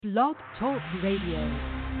Blog Talk Radio.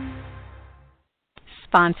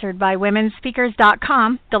 Sponsored by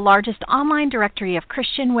WomenSpeakers.com, the largest online directory of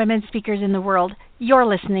Christian women speakers in the world. You're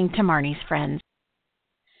listening to Marnie's Friends.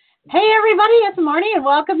 Hey everybody, it's Marnie and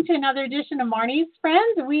welcome to another edition of Marnie's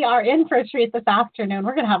Friends. We are in for a treat this afternoon.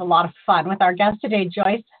 We're going to have a lot of fun with our guest today,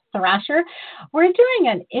 Joyce Thrasher. We're doing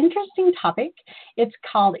an interesting topic. It's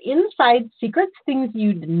called Inside Secrets, Things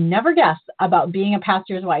You'd Never Guess About Being a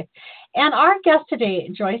Pastor's Wife. And our guest today,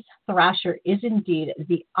 Joyce Thrasher, is indeed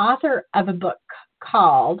the author of a book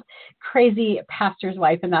called Crazy Pastor's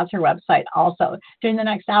Wife, and that's her website also. During the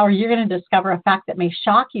next hour, you're going to discover a fact that may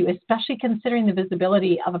shock you, especially considering the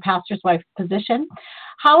visibility of a pastor's wife position,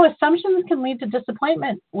 how assumptions can lead to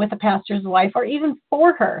disappointment with a pastor's wife or even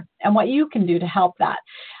for her, and what you can do to help that.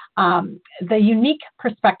 The unique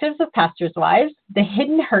perspectives of pastors' wives, the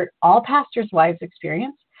hidden hurt all pastors' wives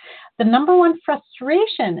experience, the number one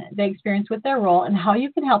frustration they experience with their role, and how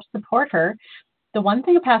you can help support her. The one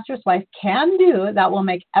thing a pastor's wife can do that will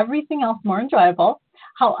make everything else more enjoyable,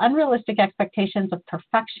 how unrealistic expectations of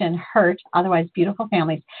perfection hurt otherwise beautiful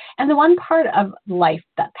families, and the one part of life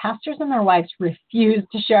that pastors and their wives refuse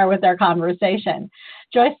to share with their conversation.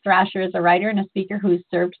 Joyce Thrasher is a writer and a speaker who's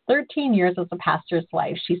served 13 years as a pastor's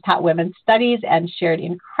wife. She's taught women's studies and shared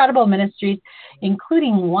incredible ministries,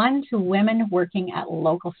 including one to women working at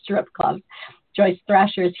local strip clubs. Joyce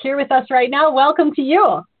Thrasher is here with us right now. Welcome to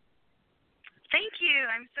you. Thank you.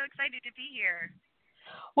 I'm so excited to be here.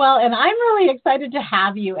 Well, and I'm really excited to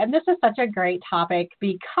have you. And this is such a great topic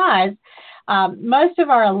because most of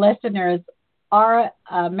our listeners are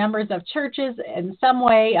members of churches in some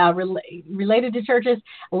way related to churches.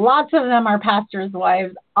 Lots of them are pastors'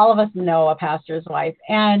 wives. All of us know a pastor's wife.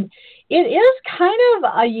 And it is kind of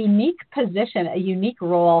a unique position, a unique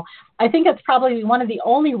role. I think it's probably one of the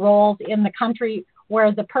only roles in the country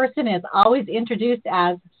where the person is always introduced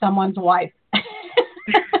as someone's wife.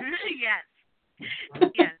 Yes.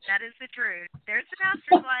 Yes, that is the truth. There's the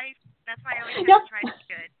pastor's wife. That's why I always have to try to be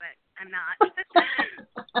good, but I'm not.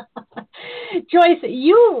 Joyce,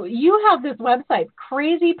 you have this website,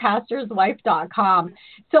 crazypastorswife.com.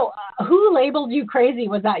 So who labeled you crazy?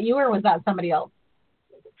 Was that you or was that somebody else?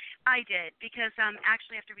 I did, because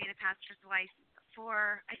actually after being a pastor's wife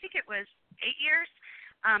for, I think it was 8 years,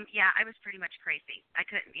 I was pretty much crazy. I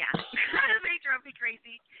couldn't, They drove me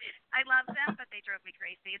crazy. I love them, but they drove me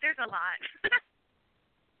crazy. There's a lot.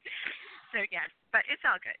 So, yes, but it's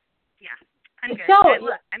all good. Yeah, I'm good. So,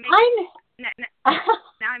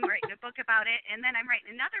 now I'm writing a book about it, and then I'm writing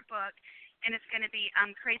another book, and it's going to be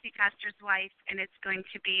Crazy Pastor's Wife, and it's going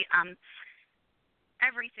to be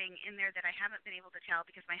everything in there that I haven't been able to tell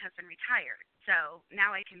because my husband retired. So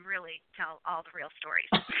now I can really tell all the real stories.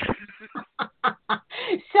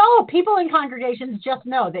 So people in congregations just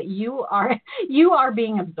know that you are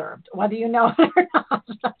being observed, whether you know it or not.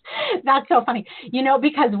 That's so funny.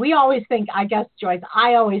 Because we always think, I guess, Joyce,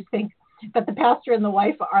 I always think that the pastor and the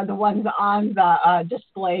wife are the ones on the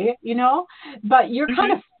display, but you're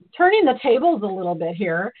kind of turning the tables a little bit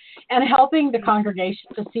here and helping the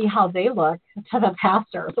congregation to see how they look to the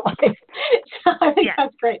pastor's wife. So I think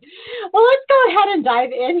that's great. Well, let's go ahead and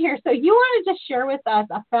dive in here. So you wanted to share with us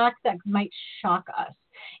a fact that might shock us.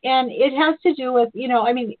 And it has to do with,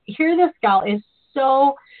 here this gal is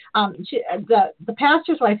so, the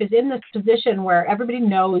pastor's wife is in this position where everybody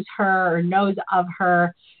knows her or knows of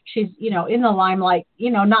her. She's, in the limelight,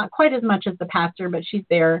 not quite as much as the pastor, but she's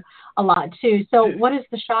there a lot too. So what is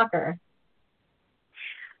the shocker?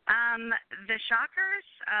 The shockers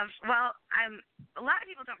of, a lot of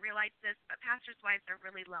people don't realize this, but pastors' wives are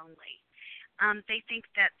really lonely. They think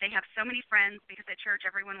that they have so many friends because at church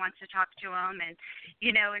everyone wants to talk to them, and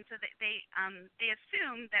so they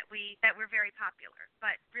assume that we're very popular,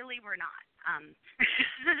 but really we're not.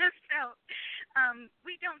 So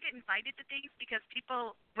we don't get invited to things because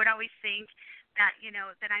people would always think that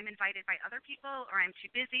that I'm invited by other people or I'm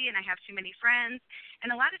too busy and I have too many friends,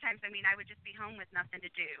 and a lot of times I would just be home with nothing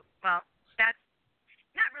to do. Well, that's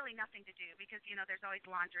not really nothing to do because, there's always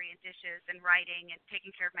laundry and dishes and writing and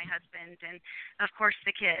taking care of my husband and, of course,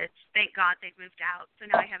 the kids. Thank God they've moved out, so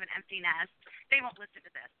now I have an empty nest. They won't listen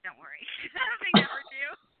to this, don't worry. They never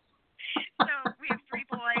do. So we have 3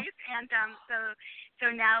 boys, and so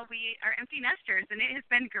now we are empty nesters, and it has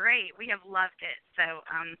been great. We have loved it. So,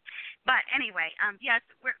 but anyway, yes,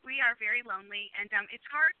 we are very lonely, and it's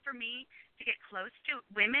hard for me to get close to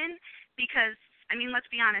women because,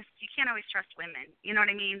 let's be honest, you can't always trust women. You know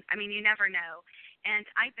what I mean? You never know. And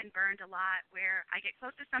I've been burned a lot where I get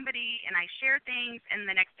close to somebody and I share things, and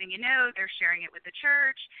the next thing you know, they're sharing it with the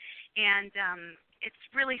church. And it's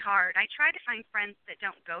really hard. I try to find friends that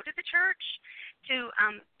don't go to the church to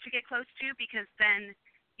get close to, because then,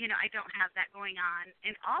 I don't have that going on.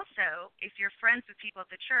 And also, if you're friends with people at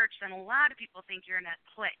the church, then a lot of people think you're in a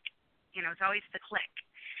clique. It's always the clique.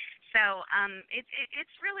 So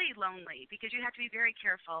it's really lonely, because you have to be very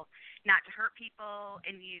careful not to hurt people.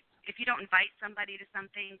 And if you don't invite somebody to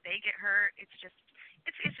something, they get hurt. It's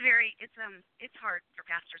hard for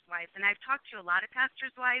pastors' wives. And I've talked to a lot of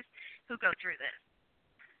pastors' wives who go through this.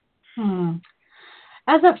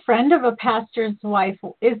 As a friend of a pastor's wife,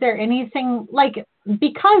 is there anything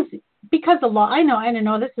because a lot, I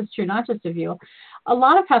know this is true, not just of you, a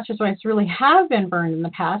lot of pastors' wives really have been burned in the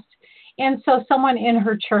past. And so someone in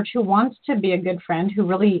her church who wants to be a good friend, who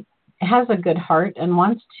really has a good heart and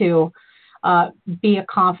wants to be a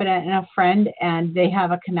confident and a friend, and they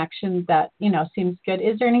have a connection that, seems good.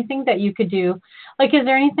 Is there anything that you could do? Is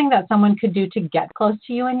there anything that someone could do to get close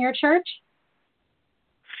to you in your church?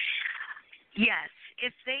 Yes.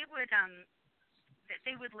 If they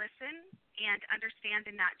would listen and understand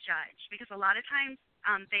and not judge, because a lot of times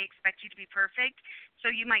they expect you to be perfect. So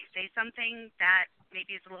you might say something that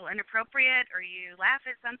maybe is a little inappropriate, or you laugh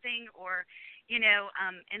at something, or, and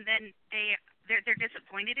then they're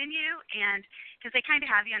disappointed in you, and because they kind of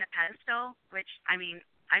have you on a pedestal, which,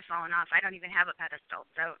 I've fallen off. I don't even have a pedestal,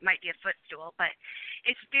 so it might be a footstool, but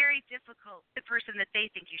it's very difficult, the person that they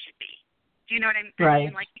think you should be. Do you know what I mean?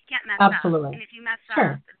 Right. You can't mess Absolutely. up. And if you mess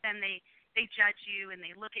Sure. up, then they judge you, and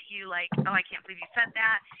they look at you like, oh, I can't believe you said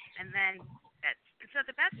that. And then so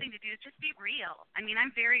the best thing to do is just be real.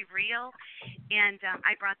 I'm very real, and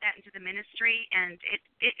I brought that into the ministry, and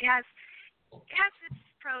it has its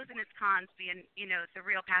pros and its cons, being, the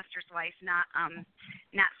real pastor's wife, not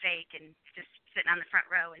fake and just sitting on the front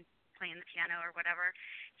row and playing the piano or whatever.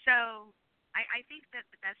 So I think that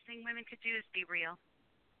the best thing women could do is be real.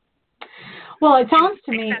 Well, it sounds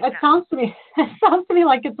to me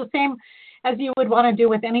like it's the same as you would want to do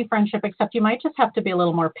with any friendship, except you might just have to be a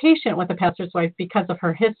little more patient with a pastor's wife because of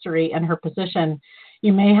her history and her position.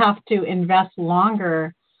 You may have to invest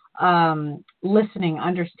longer listening,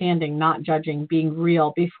 understanding, not judging, being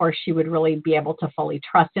real before she would really be able to fully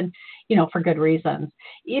trust, and, for good reasons.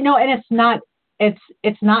 And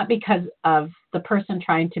it's not because of the person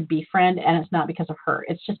trying to befriend, and it's not because of her.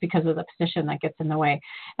 It's just because of the position that gets in the way.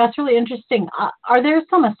 That's really interesting. Are there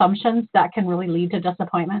some assumptions that can really lead to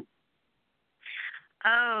disappointment?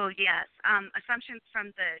 Oh, yes. Assumptions from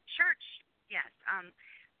the church, yes.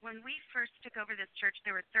 When we first took over this church,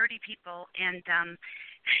 there were 30 people, and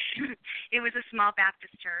it was a small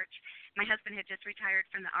Baptist church. My husband had just retired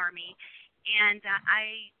from the Army, and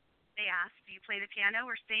they asked, do you play the piano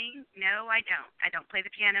or sing? No, I don't. I don't play the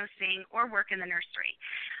piano, sing, or work in the nursery.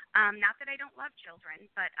 Not that I don't love children,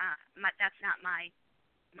 but that's not my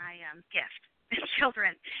gift,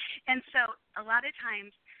 children. And so a lot of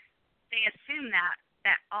times they assume that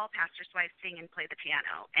all pastors' wives sing and play the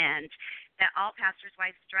piano, and that all pastors'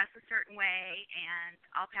 wives dress a certain way, and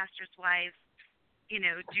all pastors' wives,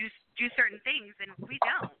 do certain things, and we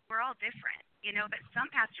don't. We're all different, but some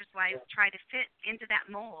pastors' wives try to fit into that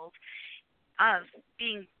mold of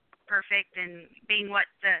being perfect and being what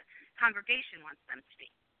the congregation wants them to be.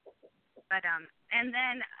 But and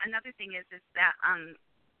then another thing is that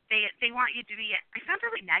they want you to be. I found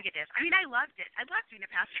really negative. I loved it. I loved being a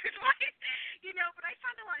pastor's wife, but I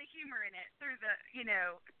found a lot of humor in it through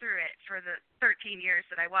it for the 13 years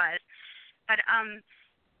that I was. But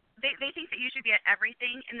they think that you should be at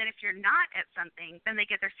everything, and then if you're not at something, then they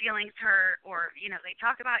get their feelings hurt, or they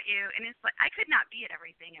talk about you, and it's like, I could not be at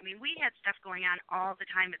everything. We had stuff going on all the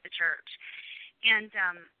time at the church, and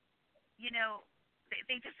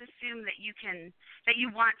they just assume that you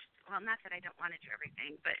want. Well, not that I don't want to do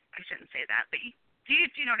everything, but I shouldn't say that. But do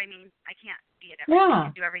you know what I mean? I can't be at everything. Yeah.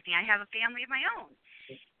 And do everything. I have a family of my own,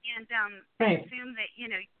 and right. they assume that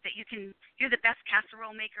that you're the best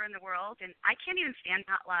casserole maker in the world, and I can't even stand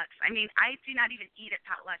potlucks. I do not even eat at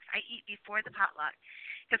potlucks. I eat before the potluck,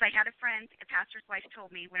 because I had a friend, a pastor's wife,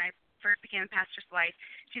 told me when I first became a pastor's wife.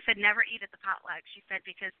 She said, never eat at the potluck. She said,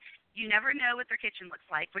 because you never know what their kitchen looks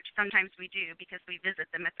like, which sometimes we do because we visit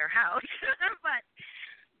them at their house. But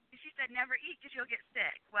she said, never eat because you'll get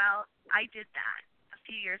sick. Well, I did that a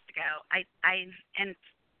few years ago. And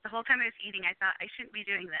the whole time I was eating, I thought, I shouldn't be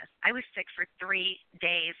doing this. I was sick for 3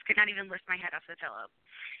 days, could not even lift my head off the pillow.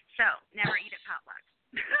 So, never eat at potluck.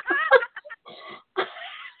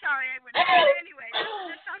 Sorry, I wouldn't. Anyway,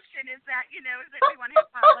 the assumption is that, that we want to have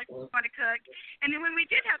potlucks, we want to cook. And then when we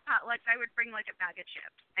did have potlucks, I would bring like a bag of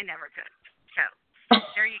chips. I never cooked. So,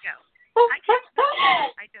 there you go. I can't cook.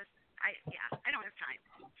 I don't have time.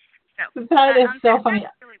 So, that is so funny.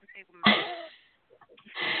 Really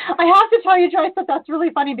I have to tell you, Joyce, that that's really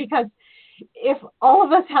funny because if all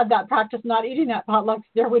of us had that practice not eating at potlucks,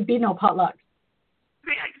 there would be no potlucks.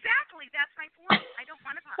 Yeah, exactly. That's my point. I don't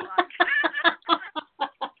want a potluck.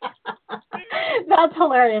 That's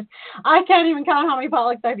hilarious. I can't even count how many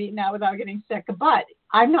potlucks I've eaten at without getting sick, but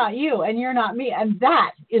I'm not you and you're not me, and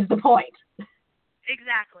that is the point.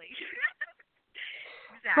 Exactly.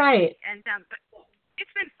 Exactly. Right. And but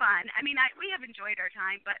it's been fun. I mean, we have enjoyed our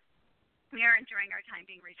time, but we are enjoying our time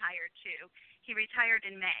being retired too. He retired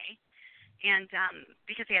in May, and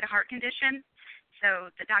because he had a heart condition,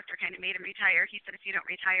 so the doctor kind of made him retire. He said, if you don't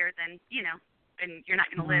retire, then then you're not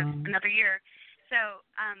going to live another year. So,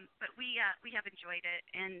 but we have enjoyed it,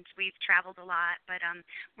 and we've traveled a lot. But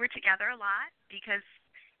we're together a lot because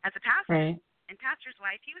as a pastor and pastor's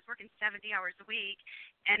wife, he was working 70 hours a week,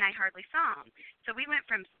 and I hardly saw him. So we went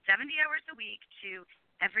from 70 hours a week to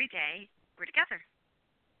every day we're together.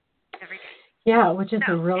 Every day. Yeah, which is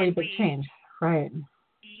a really big change. Right.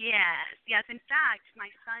 Yes. In fact, my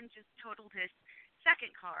son just totaled his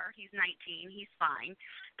second car. He's 19. He's fine.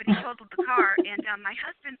 But he totaled the car, and my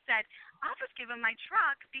husband said, I'll just give him my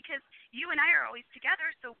truck because you and I are always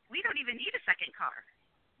together, so we don't even need a second car.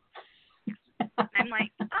 I'm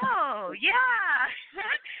like, oh, yeah.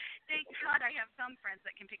 Thank God I have some friends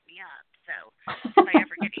that can pick me up, so if I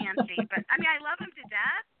ever get antsy. But, I mean, I love him to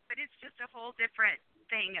death, but it's just a whole different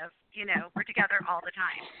thing of, we're together all the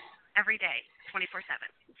time, every day, 24/7.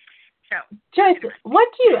 So, Joyce, what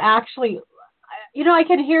do you actually, I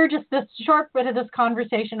can hear just this short bit of this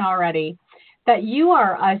conversation already, that you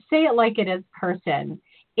are a say it like it is person.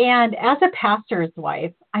 And as a pastor's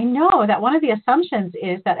wife, I know that one of the assumptions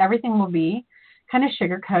is that everything will be kind of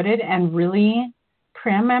sugar-coated and really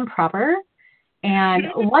prim and proper. And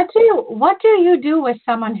what do you do with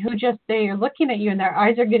someone who just, they're looking at you and their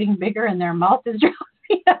eyes are getting bigger and their mouth is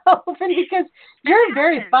dropping open because you're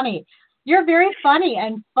very funny. You're very funny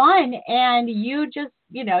and fun, and you just,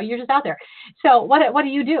 you're just out there. So what do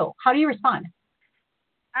you do? How do you respond?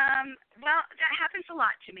 Well, that happens a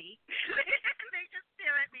lot to me. They just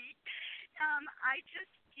stare at me. I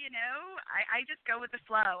just, I just go with the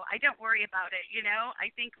flow. I don't worry about it, I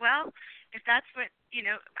think, well, if that's what,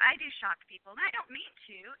 I do shock people, and I don't mean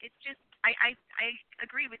to. It's just, I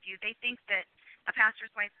agree with you. They think that a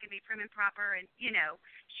pastor's wife can be prim and proper and,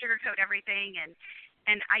 sugarcoat everything,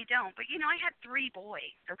 and I don't. But, I had 3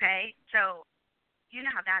 boys, okay? So, you know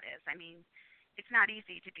how that is. I mean, it's not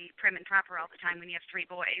easy to be prim and proper all the time when you have 3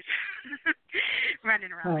 boys running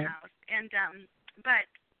around the house. And, but,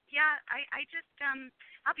 yeah, I just,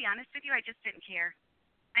 I'll be honest with you, I just didn't care.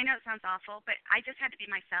 I know it sounds awful, but I just had to be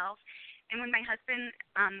myself. And when my husband,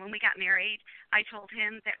 when we got married, I told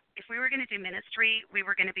him that if we were going to do ministry, we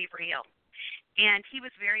were going to be real. And he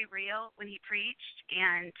was very real when he preached,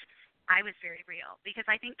 and I was very real, because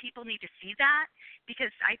I think people need to see that,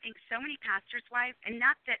 because I think so many pastors' wives, and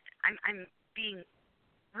not that I'm being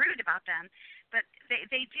rude about them, but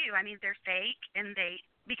they do. I mean, they're fake, and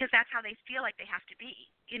because that's how they feel like they have to be.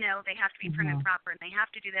 They have to be prim and proper, and they have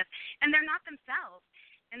to do this, and they're not themselves,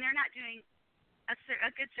 and they're not doing a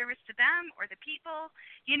good service to them or the people.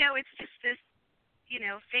 It's just this,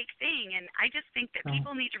 fake thing, and I just think that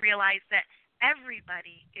people need to realize that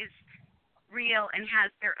everybody is real and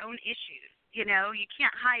has their own issues. You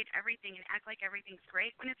can't hide everything and act like everything's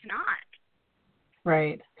great when it's not.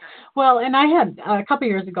 Right. Well, and I had a couple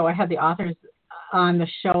of years ago, I had the authors on the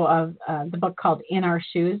show of the book called In Our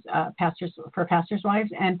Shoes, Pastors for Pastors'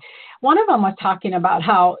 Wives. And one of them was talking about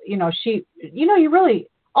how, you really,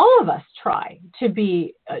 all of us try to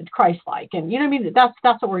be Christ-like. And,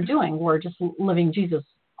 that's what we're doing. We're just living Jesus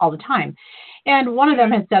all the time. And one of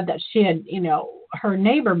them had said that she had, her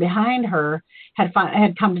neighbor behind her had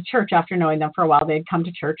come to church after knowing them for a while. They had come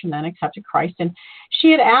to church and then accepted Christ. And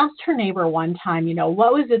she had asked her neighbor one time,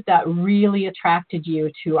 what was it that really attracted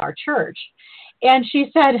you to our church? And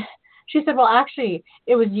she said, well, actually,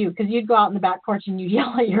 it was you, because you'd go out in the back porch and you'd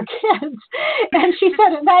yell at your kids. And she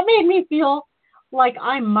said, that made me feel like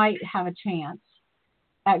I might have a chance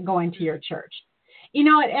at going to your church.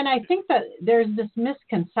 And I think that there's this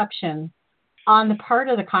misconception on the part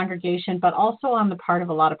of the congregation, but also on the part of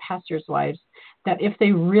a lot of pastors' wives, that if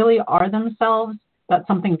they really are themselves, that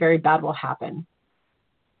something very bad will happen.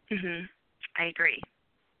 I agree.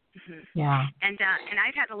 Yeah. And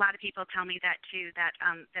I've had a lot of people tell me that too, that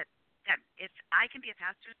if I can be a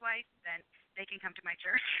pastor's wife, then they can come to my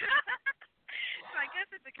church. So I guess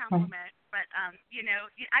it's a compliment, but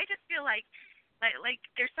I just feel like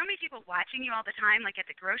there's so many people watching you all the time, like at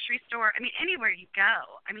the grocery store. I mean, anywhere you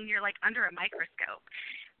go. I mean, you're like under a microscope.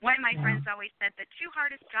 One of my friends always said the 2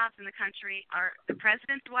 hardest jobs in the country are the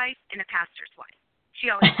president's wife and a pastor's wife. She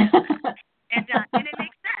always says that. And it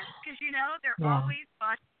makes sense because, they're always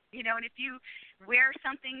watching, and if you wear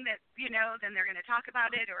something that, then they're going to talk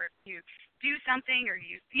about it, or if you do something or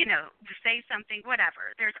you say something,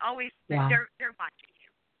 whatever. There's always, they're watching you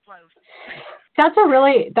close. That's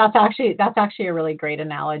actually a really great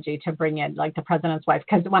analogy to bring in, like the president's wife.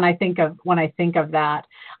 Because when I think of that,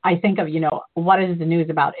 I think of, what is the news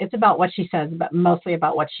about? It's about what she says, but mostly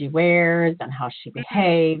about what she wears and how she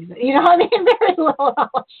behaves. You know what I mean? Very little about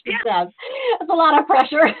what she says. It's a lot of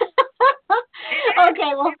pressure.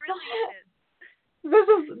 Okay, well, this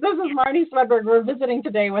is Marnie Swedberg. We're visiting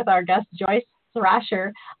today with our guest Joyce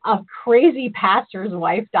Thrasher of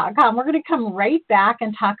crazypastorswife.com. We're going to come right back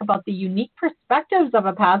and talk about the unique perspectives of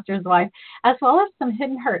a pastor's wife, as well as some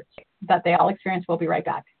hidden hurts that they all experience. We'll be right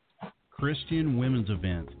back. Christian Women's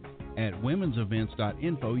Events. At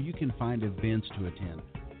womensevents.info, you can find events to attend.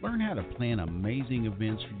 Learn how to plan amazing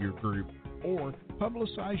events for your group or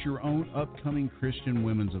publicize your own upcoming Christian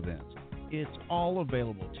women's events. It's all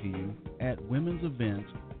available to you at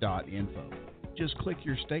womensevents.info. Just click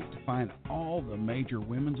your state to find all the major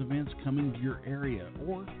women's events coming to your area,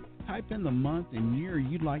 or type in the month and year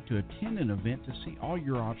you'd like to attend an event to see all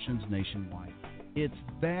your options nationwide. It's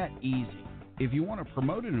that easy. If you want to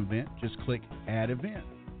promote an event, just click Add Event.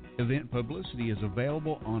 Event publicity is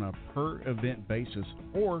available on a per-event basis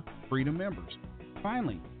or free to members.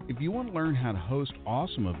 Finally, if you want to learn how to host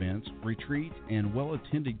awesome events, retreats, and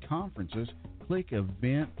well-attended conferences, click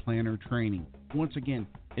Event Planner Training. Once again,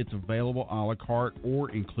 it's available a la carte or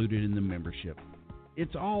included in the membership.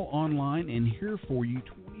 It's all online and here for you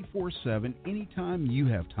 24/7 anytime you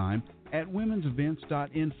have time at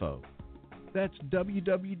womensevents.info. That's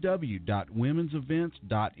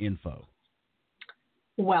www.womensevents.info.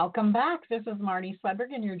 Welcome back. This is Marnie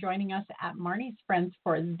Swedberg, and you're joining us at Marnie's Friends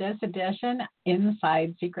for this edition,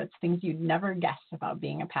 Inside Secrets, Things You'd Never Guess About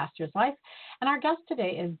Being a Pastor's Wife. And our guest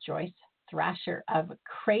today is Joyce Thrasher of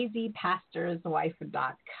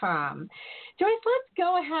crazypastorswife.com. Joyce, let's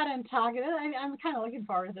go ahead and talk. I'm kind of looking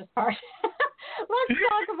forward to this part. Let's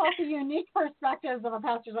talk about the unique perspectives of a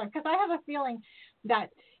pastor's wife, because I have a feeling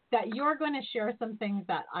that you're going to share some things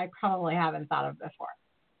that I probably haven't thought of before.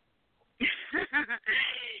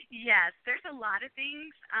 Yes, there's a lot of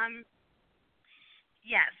things.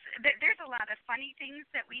 Yes, there's a lot of funny things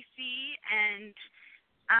that we see, and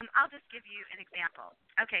I'll just give you an example.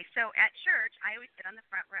 Okay, so at church, I always sit on the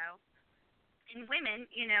front row, and women,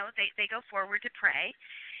 they go forward to pray,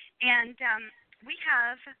 and we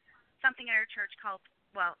have something at our church called,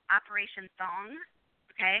 Operation Thong,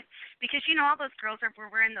 okay? Because, all those girls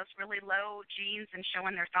were wearing those really low jeans and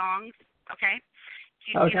showing their thongs, okay? Do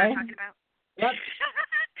you know what I'm talking about? Yep.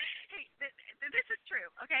 Hey, this is true,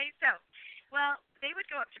 okay? So, they would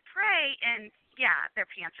go up to pray, and, their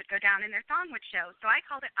pants would go down and their thong would show. So I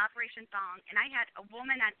called it Operation Thong, and I had a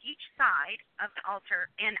woman on each side of the altar,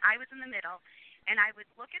 and I was in the middle, and I would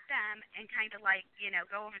look at them and kind of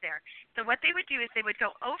go over there. So what they would do is they would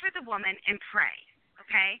go over the woman and pray,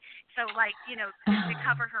 okay? So, to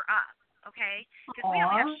cover her up, okay? Because we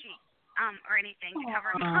don't have sheets. Or anything to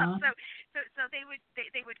cover them up. So they would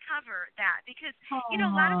cover that because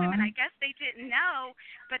a lot of women, I guess they didn't know,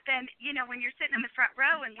 but then when you're sitting in the front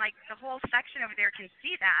row and the whole section over there can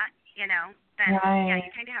see that, then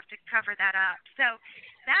you kind of have to cover that up. So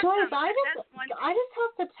that's Joyce, that's one thing. I just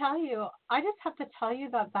have to tell you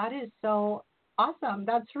that is so awesome.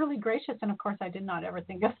 That's really gracious, and of course I did not ever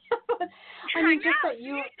think of that. I mean, just that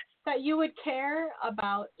you would care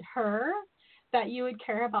about her, that you would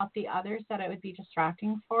care about the others, that it would be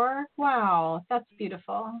distracting for. Wow, that's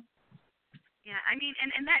beautiful. Yeah, I mean,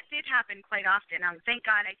 and that did happen quite often. Thank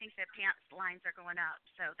God, I think the pants lines are going up,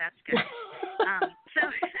 so that's good.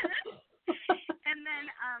 And then,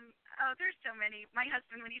 there's so many. My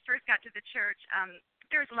husband, when he first got to the church,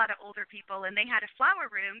 there was a lot of older people, and they had a flower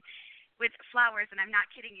room with flowers, and I'm not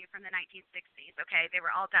kidding you, from the 1960s, okay? They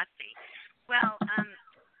were all dusty. Well,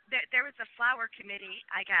 there was a flower committee,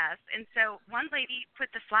 I guess, and so one lady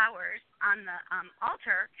put the flowers on the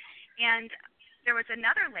altar, and there was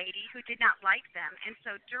another lady who did not like them, and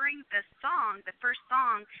so during the first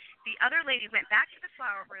song, the other lady went back to the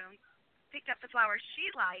flower room, picked up the flowers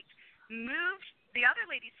she liked, moved the other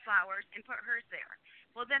lady's flowers, and put hers there.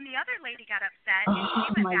 Well, then the other lady got upset, and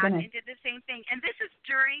she went back and did the same thing, and this is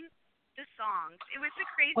during the songs. It was the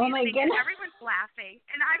craziest thing, and everyone's laughing,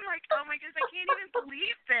 and I'm like, oh my goodness, I can't even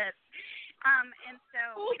believe this. And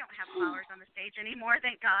so we don't have flowers on the stage anymore,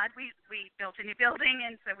 thank God. We built a new building,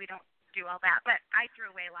 and so we don't do all that. But I threw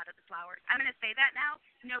away a lot of the flowers. I'm going to say that now.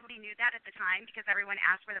 Nobody knew that at the time because everyone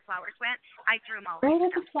asked where the flowers went. I threw them all away. Where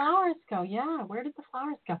did the flowers go? Yeah, where did the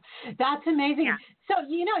flowers go? That's amazing. Yeah. So,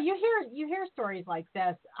 you know, you hear stories like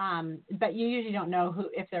this, but you usually don't know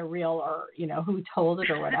if they're real or, you know, who told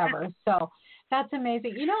it or whatever. So that's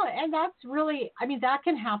amazing. You know, and that's really, I mean, that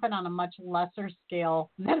can happen on a much lesser scale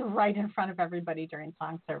than right in front of everybody during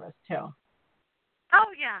song service, too. Oh,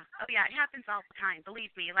 yeah. It happens all the time.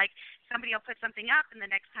 Believe me. Like, somebody will put something up, and the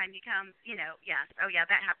next time you come, you know, yes. Oh, yeah,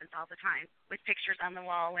 that happens all the time with pictures on the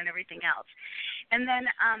wall and everything else. And then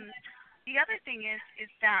the other thing is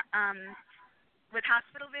that with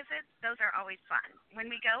hospital visits, those are always fun. When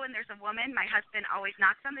we go and there's a woman, my husband always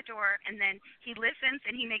knocks on the door, and then he listens,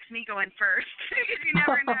 and he makes me go in first because you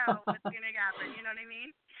never know what's going to happen. You know what I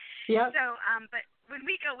mean? Yep. So, but when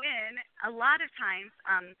we go in, a lot of times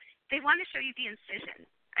they want to show you the incision.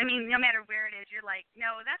 I mean, no matter where it is, you're like,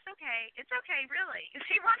 no, that's okay. It's okay, really.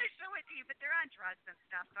 They want to show it to you, but they're on drugs and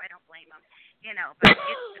stuff, so I don't blame them. You know, but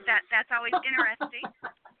that's always interesting.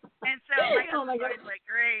 And so my husband's like,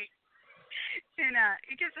 great. And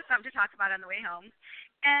it gives us something to talk about on the way home.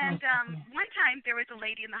 And one time there was a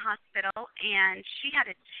lady in the hospital, and she had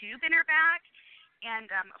a tube in her back. And,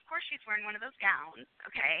 of course, she's wearing one of those gowns,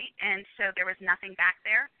 okay? And so there was nothing back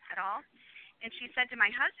there at all. And she said to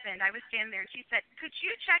my husband, I was standing there, and she said, could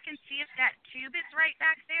you check and see if that tube is right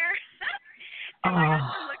back there? And my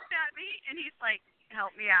husband looked at me, and he's like,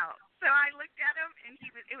 help me out. So I looked at him, and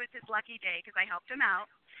it was his lucky day because I helped him out.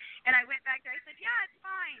 And I went back there. I said, yeah, it's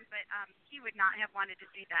fine. But he would not have wanted to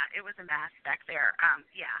see that. It was a mess back there.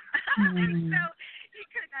 Yeah. And so he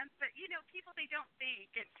couldn't. But, you know, people, they don't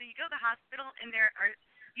think. And so you go to the hospital, and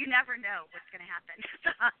you never know what's going to happen at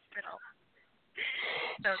the hospital.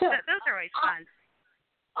 So those are always fun.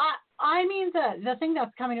 I mean, the thing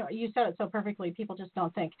that's coming, you said it so perfectly, people just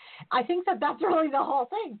don't think. I think that's really the whole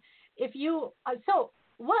thing. If you, so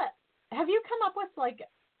what, have you come up with like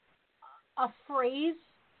a phrase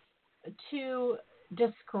to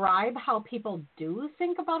describe how people do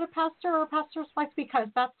think about a pastor or a pastor's wife? Because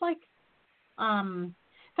that's like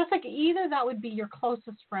either that would be your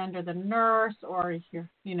closest friend or the nurse or your,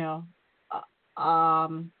 you know, how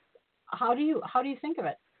do you think of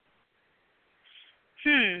it?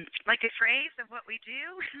 Like a phrase of what we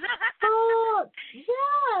do? Oh,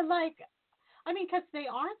 yeah, like, I mean, because they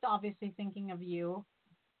aren't obviously thinking of you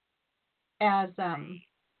as,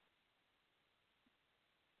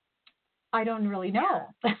 I don't really know.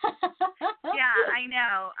 Yeah, I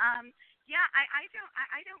know. Yeah, I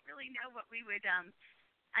don't really know what we would,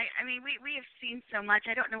 I mean, we have seen so much.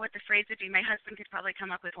 I don't know what the phrase would be. My husband could probably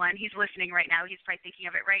come up with one. He's listening right now. He's probably thinking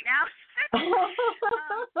of it right now. You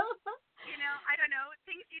know, I don't know.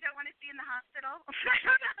 Things you don't want to see in the hospital. I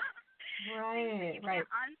don't know. Right, things that you can't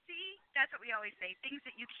unsee. That's what we always say. Things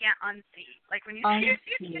that you can't unsee. Like when you see it,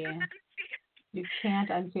 you can't unsee it. You can't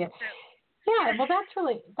unsee it. So, yeah, well, that's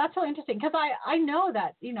really interesting because I know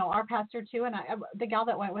that, you know, our pastor too, and the gal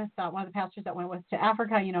that went with one of the pastors that went with to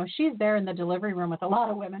Africa, you know, she's there in the delivery room with a lot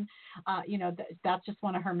of women. You know, that's just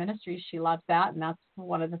one of her ministries. She loves that, and that's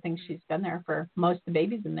one of the things she's been there for most of the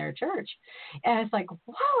babies in their church. And it's like,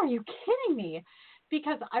 wow, are you kidding me?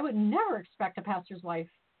 Because I would never expect a pastor's wife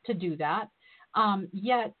to do that.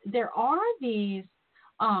 Yet there are these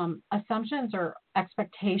assumptions or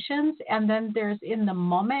expectations, and then there's in the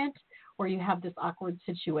moment where you have this awkward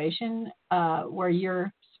situation where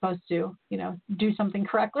you're supposed to, you know, do something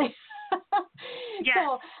correctly. Yes.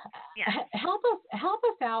 So yes. help us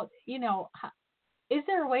out. You know, is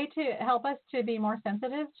there a way to help us to be more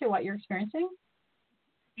sensitive to what you're experiencing?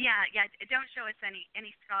 Yeah. Don't show us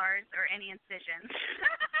any scars or any incisions.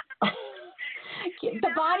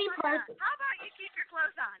 The body parts. How about you keep your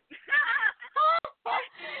clothes on?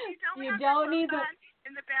 You don't need the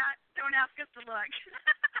in the back. Don't ask us to look.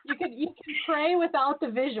 You can pray without the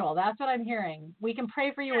visual. That's what I'm hearing. We can pray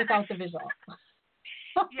for you without the visual.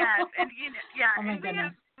 Yes, and you know, yeah, oh my and goodness.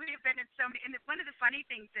 we've been in so many. And one of the funny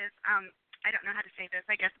things is, I don't know how to say this.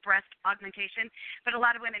 I guess breast augmentation, but a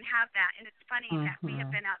lot of women have that, and it's funny that we have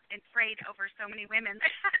been out and prayed over so many women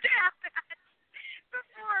that have that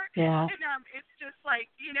before. Yeah. And it's just like,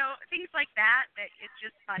 you know, things like that it's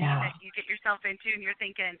just funny that you get yourself into, and you're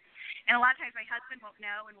thinking. And a lot of times my husband won't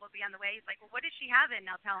know, and we'll be on the way. He's like, well, what is she having? And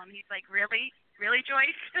I'll tell him. He's like, really,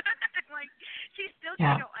 Joyce? I'm like, she's still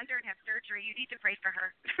going to go under and have surgery. You need to pray for her.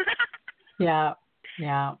 Yeah.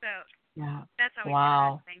 So that's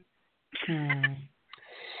always interesting.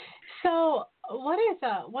 So what is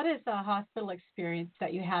a hospital experience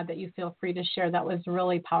that you had that you feel free to share that was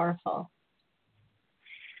really powerful?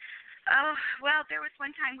 Oh, well, there was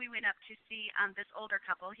one time we went up to see this older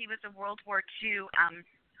couple. He was a World War II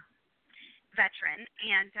veteran,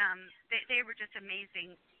 and they were just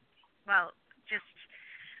amazing. Well, just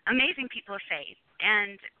amazing people of faith.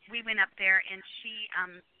 And we went up there, and she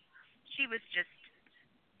was just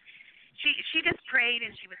she just prayed,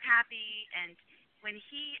 and she was happy. And when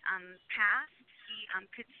he passed, he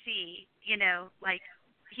could see, like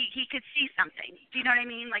he could see something. Do you know what I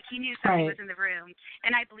mean? Like he knew something was in the room,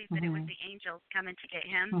 and I believe that it was the angels coming to get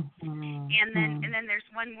him. And then there's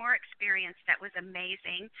one more experience that was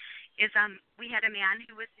amazing. Is we had a man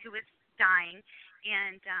who was dying,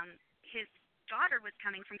 and his daughter was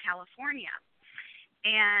coming from California,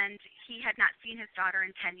 and he had not seen his daughter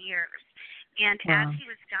in 10 years. And as he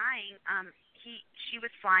was dying, she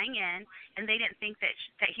was flying in, and they didn't think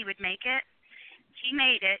that he would make it. He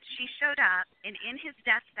made it. She showed up, and in his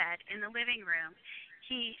deathbed in the living room,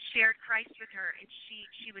 he shared Christ with her, and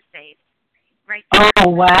she was saved. Right there.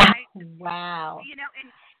 Oh, wow. Wow.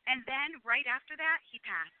 And then right after that, he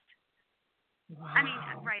passed. Wow. I mean,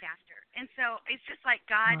 right after. And so it's just like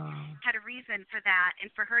God had a reason for that,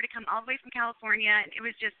 and for her to come all the way from California, and it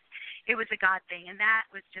was a God thing, and that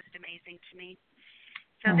was just amazing to me.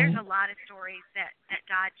 So there's a lot of stories that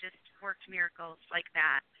God just worked miracles like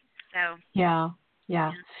that. So yeah.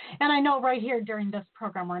 And I know right here during this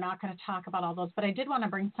program we're not going to talk about all those, but I did want to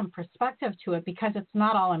bring some perspective to it because it's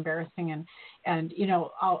not all embarrassing and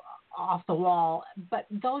off the wall, but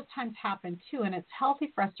those times happen too, and it's healthy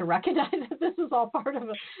for us to recognize that this is all part of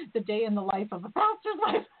the day in the life of a pastor's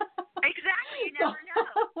wife. Exactly. You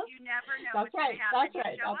never know. That's right. That's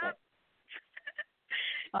right.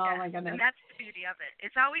 Oh my goodness. And that's the beauty of it.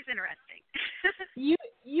 It's always interesting.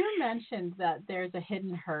 You mentioned that there's a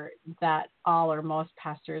hidden hurt that all or most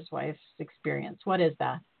pastors' wives experience. What is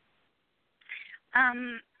that?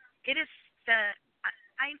 It is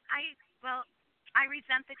I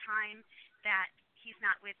resent the time that he's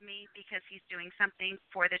not with me because he's doing something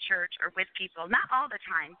for the church or with people. Not all the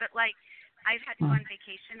time, but like I've had to go on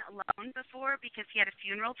vacation alone before because he had a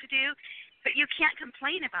funeral to do. But you can't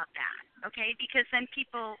complain about that, okay? Because then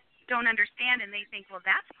people don't understand and they think, well,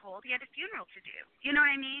 that's cold. He had a funeral to do. You know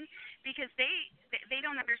what I mean? Because they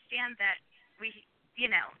don't understand that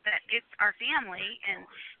that it's our family, and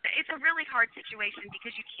it's a really hard situation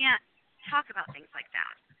because you can't talk about things like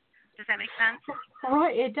that. Does that make sense?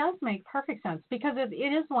 Right. It does make perfect sense because it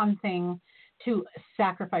is one thing to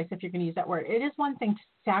sacrifice, if you're going to use that word. It is one thing to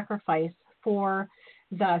sacrifice for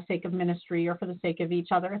the sake of ministry or for the sake of each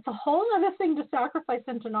other. It's a whole other thing to sacrifice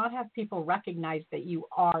and to not have people recognize that you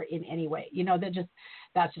are in any way.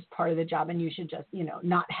 That's just part of the job, and you should just,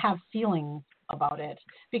 not have feelings about it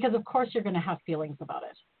because, of course, you're going to have feelings about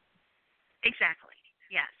it. Exactly.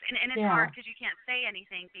 Yes. And it's hard because you can't say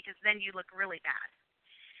anything because then you look really bad.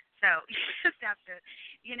 So you just have to,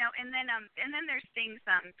 and then there's things,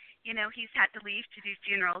 he's had to leave to do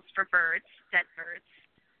funerals for birds, dead birds.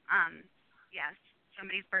 Yes,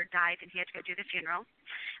 somebody's bird died and he had to go do the funeral.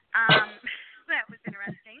 That was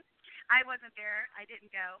interesting. I wasn't there. I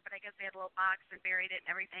didn't go, but I guess they had a little box and buried it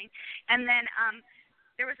and everything. And then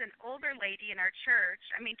there was an older lady in our church.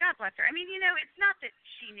 I mean, God bless her. I mean, it's not that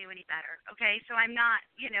she knew any better, okay? So I'm not,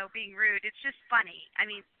 being rude. It's just funny. I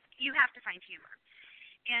mean, you have to find humor.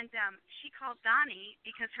 And she called Donnie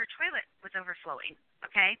because her toilet was overflowing,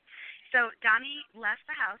 okay? So Donnie left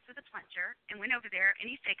the house with a plunger and went over there, and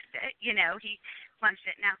he fixed it. He plunged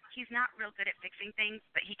it. Now, he's not real good at fixing things,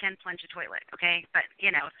 but he can plunge a toilet, okay? But,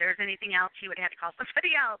 if there was anything else, he would have had to call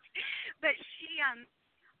somebody else. But she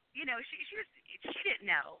didn't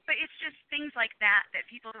know. But it's just things like that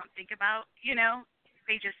people don't think about,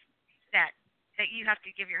 They just, that you have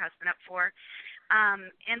to give your husband up for.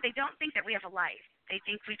 And they don't think that we have a life. They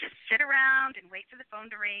think we just sit around and wait for the phone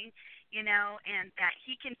to ring, and that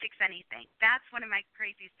he can fix anything. That's one of my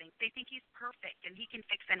craziest things. They think he's perfect and he can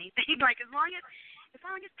fix anything. Like as long as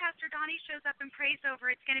Pastor Donnie shows up and prays over,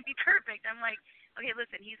 it's going to be perfect. I'm like, okay,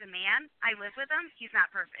 listen, he's a man. I live with him. He's not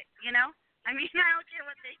perfect. I mean, I don't care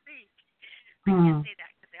what they think. I can't say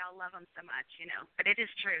that because they all love him so much, But it is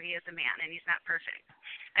true. He is a man and he's not perfect.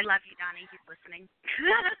 I love you, Donnie. He's listening.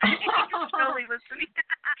 He's totally listening.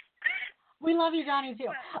 We love you, Donnie, too.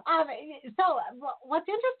 So what's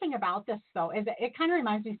interesting about this, though, is it kind of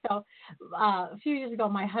reminds me, a few years ago,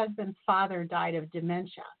 my husband's father died of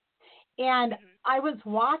dementia. And I was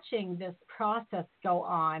watching this process go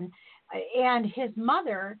on, and his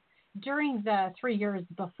mother, during the 3 years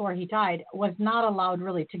before he died, was not allowed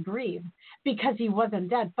really to grieve because he wasn't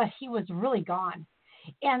dead, but he was really gone.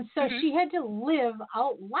 And so she had to live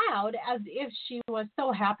out loud as if she was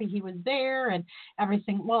so happy he was there and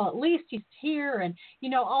everything. Well, at least he's here and,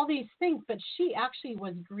 all these things. But she actually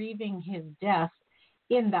was grieving his death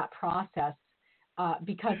in that process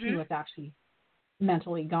because he was actually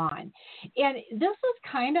mentally gone. And this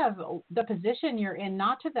is kind of the position you're in,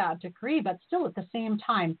 not to that degree, but still at the same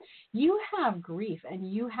time, you have grief and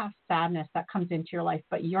you have sadness that comes into your life,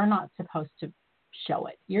 but you're not supposed to show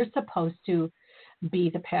it. You're supposed to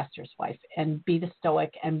be the pastor's wife and be the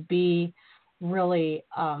stoic and be really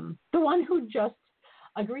the one who just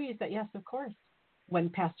agrees that, yes, of course, when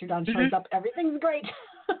Pastor Don shows up, everything's great.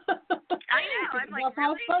 I know. I'm like, that's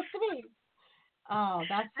how it's supposed to be. Oh,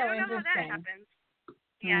 that's so I don't know interesting. how that happens.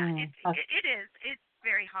 Yeah, it is. It's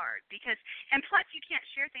very hard because, and plus you can't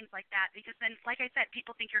share things like that because then, like I said,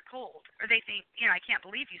 people think you're cold or they think, I can't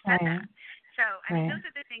believe you said that. So, I mean, those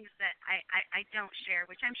are the things that I don't share,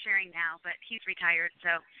 which I'm sharing now, but he's retired,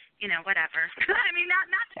 so, whatever. I mean, not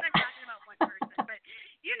that I'm talking about one person, but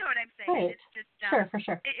you know what I'm saying. Right. It's just, sure, for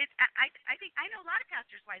sure. I think I know a lot of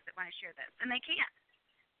pastors' wives that want to share this, and they can't.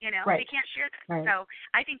 Right. They can't share this. Right. So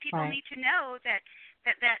I think people need to know that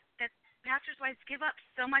pastors' wives give up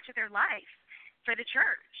so much of their life for the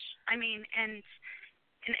church. I mean, and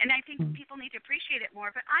I think people need to appreciate it more.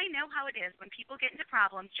 But I know how it is when people get into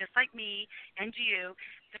problems, just like me and you.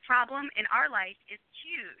 The problem in our life is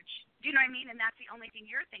huge. Do you know what I mean? And that's the only thing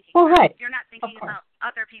you're thinking about. Right. You're not thinking about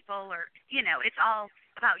other people or, it's all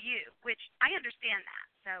about you, which I understand that.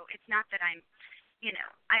 So it's not that I'm,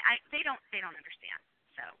 they don't understand.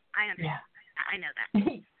 So I understand. Yeah. I know that.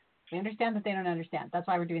 We understand that they don't understand. That's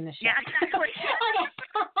why we're doing this show. Yeah, exactly.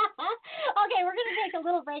 Okay, we're going to take a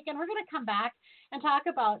little break, and we're going to come back and talk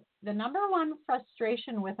about the number one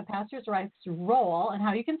frustration with a pastor's wife's role and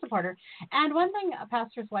how you can support her, and one thing a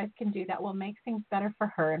pastor's wife can do that will make things better for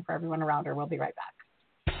her and for everyone around her. We'll be right back.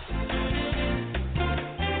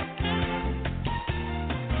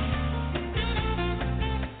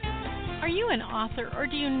 Are you an author, or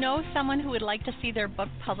do you know someone who would like to see their book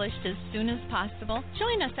published as soon as possible?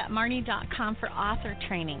 Join us at Marnie.com for author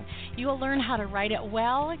training. You will learn how to write it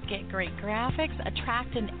well, get great graphics,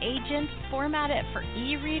 attract an agent, format it for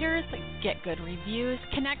e-readers, get good reviews,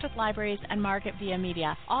 connect with libraries, and market via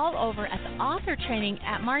media. All over at the author training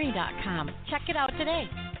at Marnie.com. Check it out today.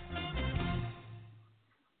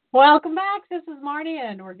 Welcome back. This is Marnie,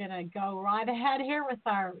 and we're going to go right ahead here with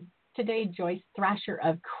our today, Joyce Thrasher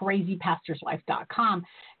of crazypastorswife.com.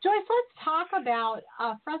 Joyce, let's talk about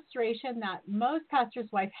frustration that most pastors'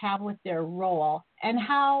 wives have with their role and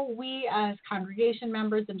how we as congregation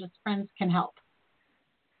members and just friends can help.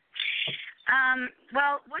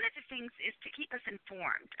 Well, one of the things is to keep us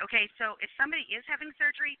informed. Okay, so if somebody is having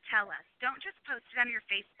surgery, tell us. Don't just post it on your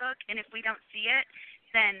Facebook, and if we don't see it,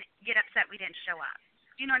 then get upset we didn't show up.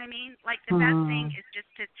 Do you know what I mean? Like the best thing is just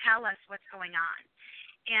to tell us what's going on.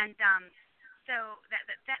 And so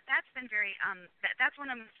that's been very that's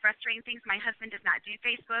one of the most frustrating things. My husband does not do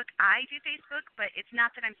Facebook. I do Facebook, but it's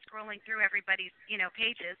not that I'm scrolling through everybody's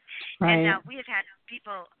pages. Right. And we have had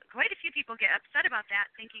quite a few people get upset about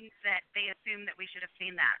that, thinking that they assume that we should have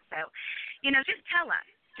seen that. So, just tell us.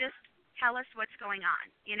 Just tell us what's going on.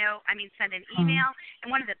 Send an email.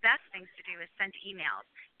 And one of the best things to do is send emails.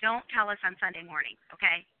 Don't tell us on Sunday morning.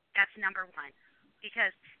 Okay, that's number one,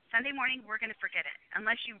 because Sunday morning, we're going to forget it.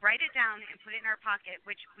 Unless you write it down and put it in our pocket,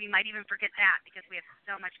 which we might even forget that because we have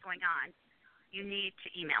so much going on, you need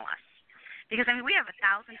to email us. Because, we have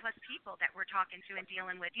 1,000+ people that we're talking to and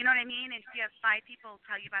dealing with. You know what I mean? And if you have 5 people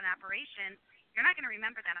tell you about an operation, you're not going to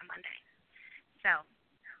remember that on Monday. So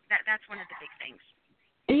that's one of the big things.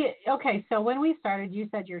 Okay, so when we started,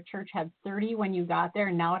 you said your church had 30 when you got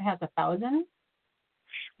there, and now it has 1,000?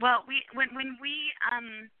 Well, when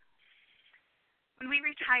we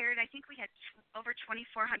retired, I think we had over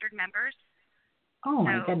 2,400 members. Oh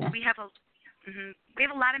my goodness! We have a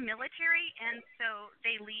lot of military, and so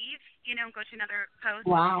they leave, and go to another post.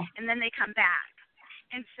 Wow! And then they come back,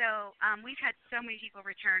 and so we've had so many people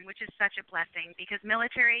return, which is such a blessing because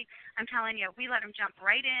military. I'm telling you, we let them jump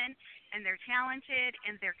right in, and they're talented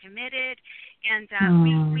and they're committed, and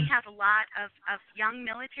we have a lot of young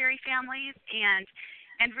military families and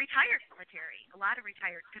retired military, a lot of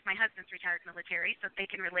retired, because my husband's retired military, so they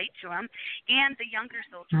can relate to him, and the younger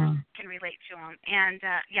soldiers can relate to him. And,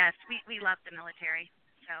 yes, we love the military.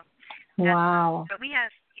 So, wow. But we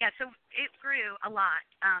have, so it grew a lot,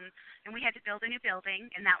 and we had to build a new building,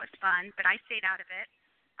 and that was fun, but I stayed out of it.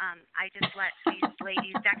 I just let these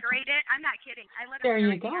ladies decorate it. I'm not kidding. I let them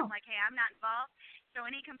decorate it. I'm like, hey, I'm not involved. So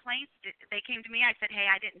any complaints, they came to me. I said, hey,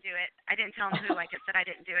 I didn't do it. I didn't tell them who. I just said I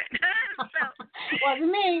didn't do it. So it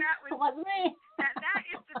wasn't me. It wasn't me. That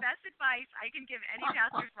advice I can give any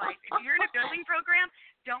pastor's wife. If you're in a building program,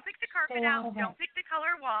 don't pick the carpet out. Don't pick the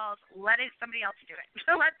color walls. Let somebody else do it.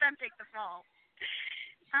 Let them take the fall.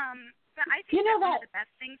 But I think that's one of the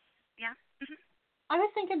best things. Yeah. I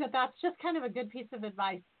was thinking that that's just kind of a good piece of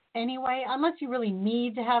advice anyway, unless you really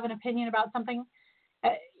need to have an opinion about something.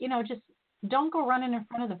 Just don't go running in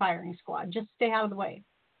front of the firing squad. Just stay out of the way.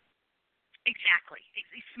 Exactly.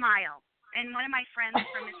 Smile. And one of my friends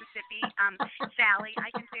from Mississippi, Sally, I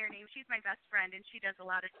can say her name. She's my best friend, and she does a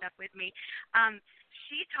lot of stuff with me.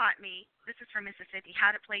 She taught me, this is from Mississippi,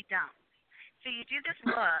 how to play dumb. So you do this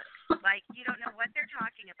look like you don't know what they're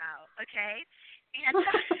talking about, okay? And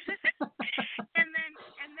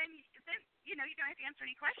and then you don't have to answer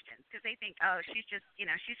any questions because they think, oh, she's just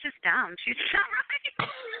dumb. She's not right.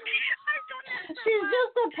 I've done that so She's much.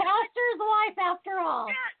 just a pastor's wife after all.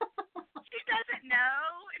 Yeah. She doesn't know,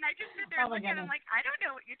 and I just sit there and look at him like, I don't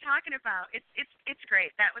know what you're talking about. It's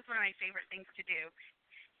great. That was one of my favorite things to do.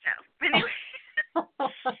 So anyway,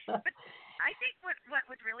 but I think what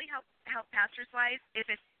would really help pastors' wives is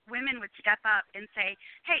if women would step up and say,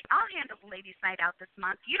 hey, I'll handle the ladies' night out this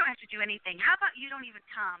month. You don't have to do anything. How about you don't even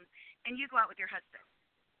come and you go out with your husband?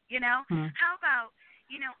 How about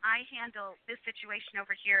I handle this situation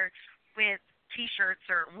over here with T-shirts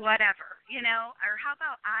or whatever, or how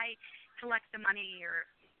about I collect the money or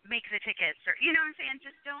make the tickets or, you know what I'm saying?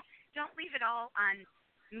 Just don't leave it all on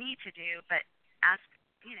me to do, but ask,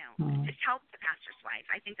 just help the pastor's wife.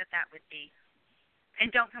 I think that would be,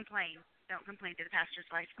 and don't complain. Don't complain to the pastor's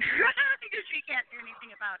wife because she can't do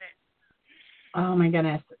anything about it. Oh my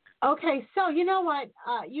goodness. Okay, so you know what?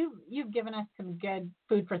 You've given us some good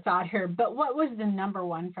food for thought here, but what was the number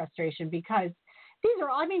one frustration? Because these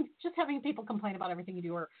are, just having people complain about everything you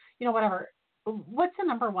do or, whatever. What's the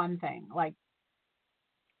number one thing? Like,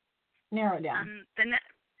 narrow it down.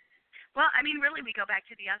 Really we go back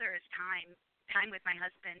to the other is time with my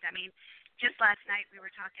husband. Just last night we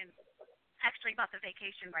were talking actually about the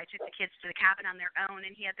vacation where I took the kids to the cabin on their own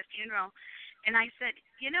and he had the funeral. And I said,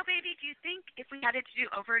 baby, do you think if we had it to do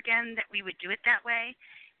over again that we would do it that way?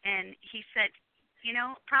 And he said,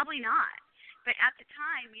 probably not. But at the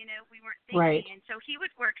time, we weren't thinking. Right. And so he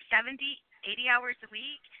would work 70, 80 hours a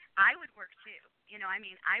week. I would work too.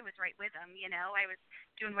 I was right with him. I was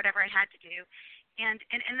doing whatever I had to do. And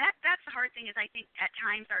that's the hard thing is I think at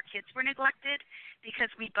times our kids were neglected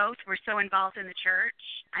because we both were so involved in the church.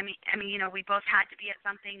 We both had to be at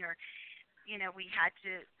something or, we had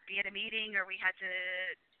to be at a meeting or we had to,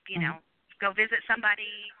 go visit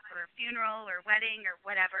somebody for a funeral or wedding or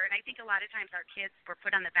whatever. And I think a lot of times our kids were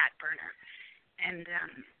put on the back burner. And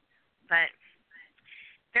but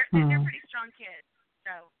they're pretty strong kids,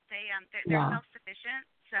 so they're self-sufficient.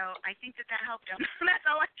 So I think that helped them. That's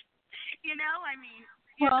all you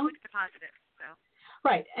have to look at the positive. So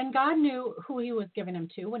right, and God knew who He was giving him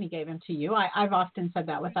to when He gave him to you. I've often said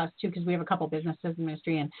that with us too, because we have a couple businesses in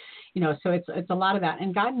ministry, and so it's a lot of that.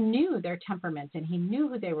 And God knew their temperament, and He knew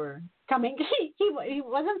who they were coming. He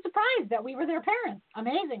wasn't surprised that we were their parents.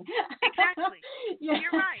 Amazing. Exactly. Yeah.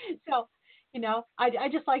 You're right. So. I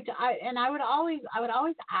just like to, I would always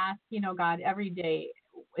ask, God, every day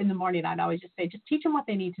in the morning, I'd always just say, just teach them what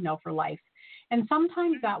they need to know for life. And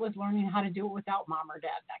sometimes that was learning how to do it without mom or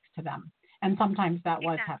dad next to them. And sometimes that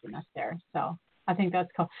was having us there. So I think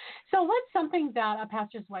that's cool. So what's something that a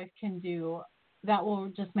pastor's wife can do that will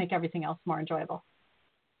just make everything else more enjoyable?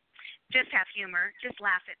 Just have humor. Just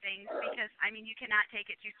laugh at things because, you cannot take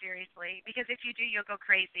it too seriously because if you do, you'll go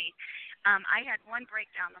crazy. I had one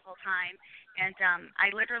breakdown the whole time, and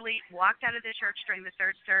I literally walked out of the church during the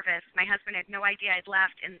third service. My husband had no idea I'd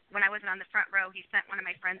left, and when I wasn't on the front row, he sent one of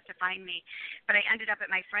my friends to find me. But I ended up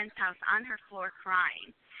at my friend's house on her floor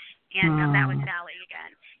crying. And that was Sally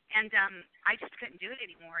again. And I just couldn't do it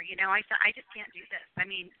anymore. I thought, I just can't do this.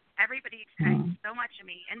 Everybody expected so much of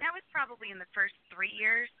me. And that was probably in the first 5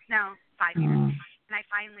 years. And I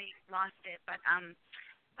finally lost it. But I'm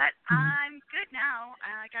good now.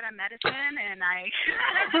 I got on medicine, and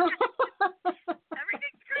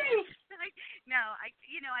everything's great.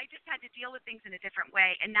 I just had to deal with things in a different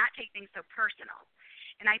way and not take things so personal.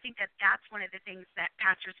 And I think that's one of the things that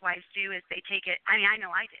pastors' wives do is they take it. I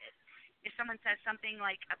know I did. If someone says something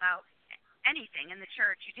like about anything in the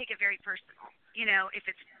church, you take it very personal. If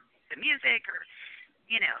it's the music or,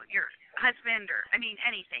 your husband or,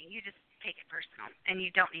 anything, you just take it personal. And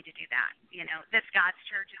you don't need to do that. That's God's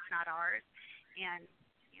church. It's not ours. And,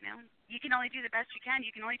 you can only do the best you can.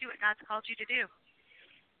 You can only do what God's called you to do.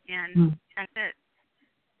 And that's it.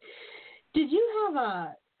 Did you have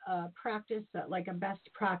a practice, like a best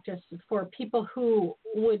practice for people who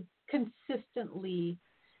would consistently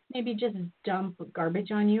maybe just dump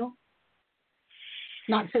garbage on you?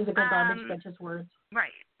 Not physical garbage, but just words.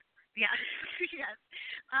 Right. Yeah. Yes.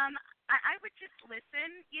 I would just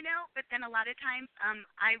listen, but then a lot of times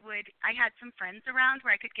I had some friends around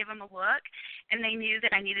where I could give them a look, and they knew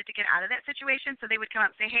that I needed to get out of that situation, so they would come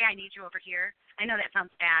up and say, hey, I need you over here. I know that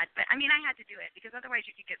sounds bad, but I mean, I had to do it because otherwise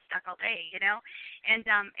you could get stuck all day, and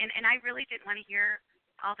I really didn't want to hear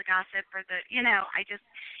all the gossip or the,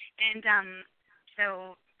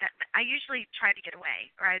 so that, I usually try to get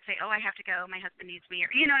away, or I'd say, oh, I have to go, my husband needs me,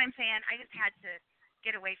 or you know what I'm saying? I just had to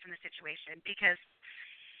get away from the situation because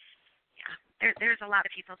there's a lot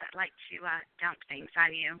of people that like to dump things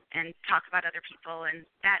on you and talk about other people, and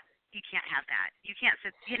that you can't have that. You can't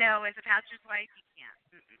sit, as a pastor's wife, you can't.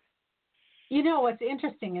 Mm-mm. What's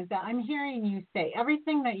interesting is that I'm hearing you say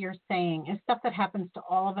everything that you're saying is stuff that happens to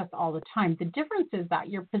all of us all the time. The difference is that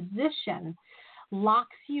your position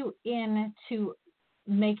locks you into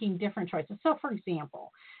making different choices. So, for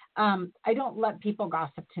example, I don't let people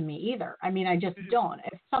gossip to me either. I mean, I just don't.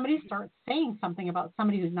 If somebody starts saying something about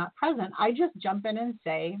somebody who's not present, I just jump in and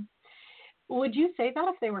say, would you say that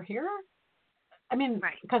if they were here? I mean,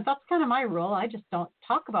 because that's kind of my rule. I just don't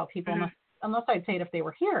talk about people unless I'd say it if they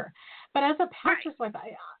were here. But as a pastor's wife,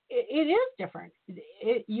 it is different.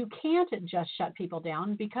 You can't just shut people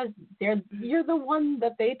down because you're the one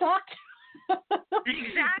that they talk to.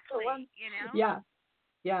 Exactly.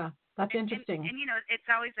 Yeah. That's interesting. And it's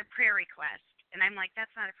always a prayer request. And I'm like,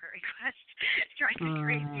 that's not a prayer request. It's driving me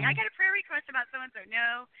crazy. I got a prayer request about so-and-so.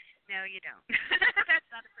 No, you don't. That's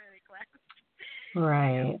not a prayer request.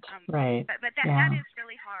 Right, right. But that is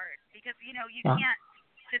really hard because, you can't,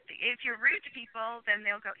 if you're rude to people, then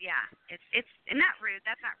they'll go, it's not rude.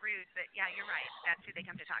 That's not rude. But, you're right. That's who they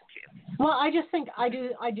come to talk to. Well, I just think I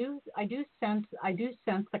do sense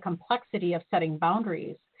the complexity of setting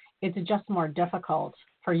boundaries. It's just more difficult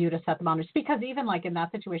for you to set the boundaries because even like in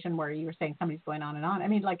that situation where you were saying somebody's going on and on, I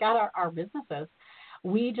mean, like at our businesses,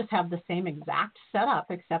 we just have the same exact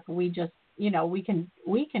setup, except we just, we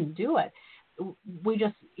can do it. We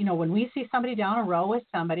just, when we see somebody down a row with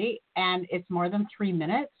somebody and it's more than 3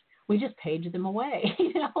 minutes, we just page them away,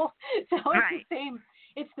 So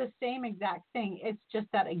it's the same exact thing. It's just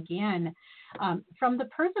that, again, from the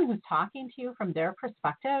person who's talking to you, from their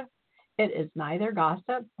perspective, it is neither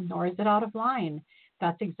gossip nor is it out of line.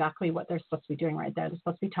 That's exactly what they're supposed to be doing right there. They're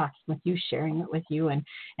supposed to be talking with you, sharing it with you, and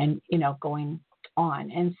going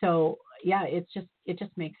on. And so, it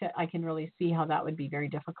just makes it. I can really see how that would be very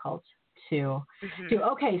difficult to do.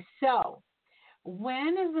 Okay, so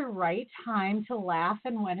when is the right time to laugh,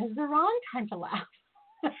 and when is the wrong time to laugh?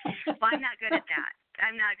 Well, I'm not good at that.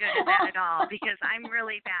 I'm not good at that at all because I'm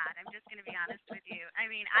really bad. I'm just going to be honest with you. I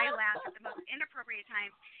mean, I laugh at the most inappropriate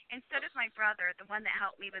times, and so does my brother, the one that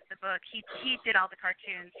helped me with the book. He did all the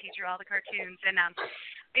cartoons. He drew all the cartoons, and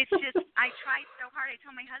it's just I tried so hard. I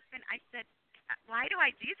told my husband, I said, why do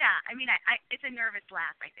I do that? I mean, it's a nervous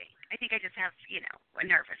laugh, I think. I think I just have, a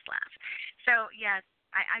nervous laugh. So, yes,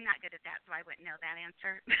 I'm not good at that, so I wouldn't know that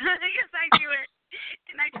answer. Yes, I do it,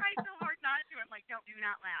 and I try so hard not to. I'm like, do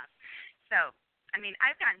not laugh. So, I mean,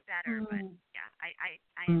 I've gotten better, but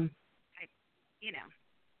I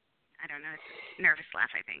don't know. It's a nervous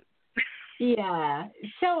laugh, I think. Yeah.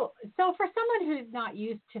 So for someone who's not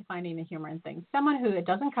used to finding the humor in things, someone who it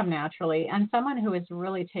doesn't come naturally, and someone who is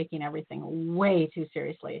really taking everything way too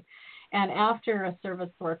seriously, and after a service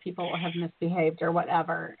where people have misbehaved or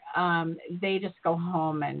whatever, they just go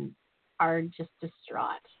home and are just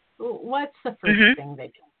distraught. What's the first thing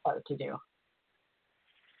they can start to do?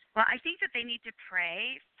 Well, I think that they need to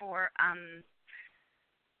pray for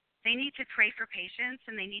patience,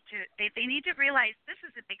 and they need to realize this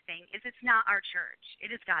is a big thing. Is it's not our church,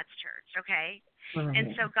 it is God's church, okay? Right.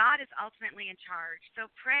 And so God is ultimately in charge.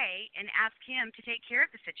 So pray and ask Him to take care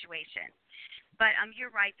of the situation. But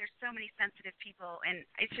you're right. There's so many sensitive people, and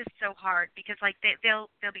it's just so hard because like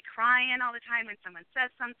they'll be crying all the time when someone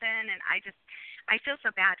says something, and I feel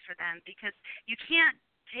so bad for them because you can't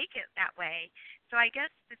take it that way. So I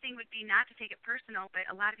guess the thing would be not to take it personal, but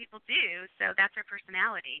a lot of people do. So that's their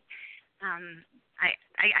personality.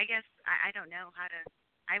 I guess I don't know how to.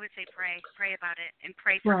 I would say pray about it, and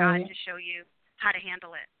pray for God to show you how to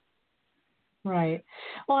handle it. Right.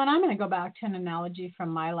 Well, and I'm going to go back to an analogy from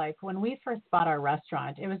my life. When we first bought our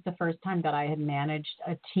restaurant, it was the first time that I had managed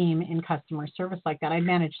a team in customer service like that. I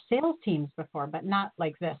managed sales teams before, but not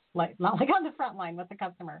like this, not like on the front line with the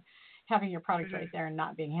customer, having your product right there and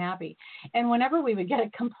not being happy. And whenever we would get a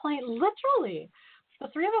complaint, literally, the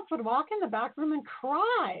three of us would walk in the back room and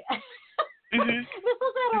cry. This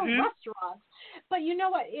was at a restaurant. But you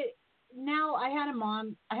know what? now I had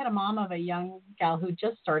a mom of a young gal who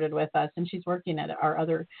just started with us, and she's working at our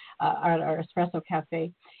espresso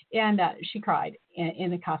cafe, and she cried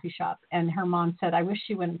in the coffee shop, and her mom said, I wish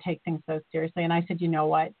she wouldn't take things so seriously. And I said, you know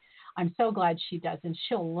what? I'm so glad she does, and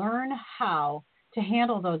she'll learn how to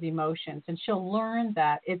handle those emotions, and she'll learn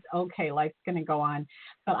that it's okay, life's going to go on.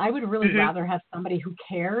 But I would really rather have somebody who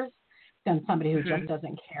cares than somebody who just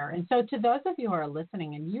doesn't care. And so to those of you who are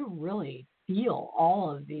listening and you really feel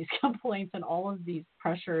all of these complaints and all of these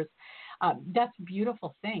pressures, that's a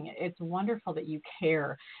beautiful thing. It's wonderful that you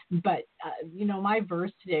care. But, my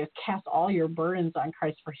verse today is cast all your burdens on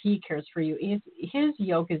Christ, for he cares for you. His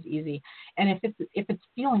yoke is easy. And if it's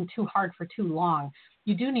feeling too hard for too long,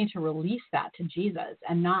 you do need to release that to Jesus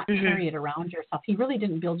and not carry it around yourself. He really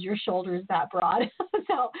didn't build your shoulders that broad.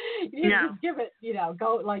 So you just give it,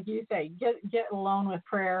 go, like you say, get alone with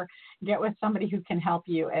prayer, get with somebody who can help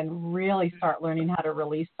you, and really start learning how to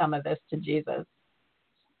release some of this to Jesus.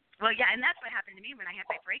 Well, yeah, and that's what happened to me when I had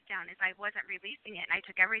my breakdown is I wasn't releasing it, and I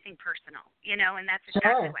took everything personal, and that's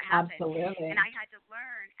exactly what happened. Absolutely. And I had to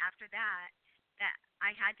learn after that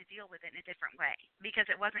I had to deal with it in a different way because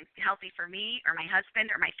it wasn't healthy for me or my husband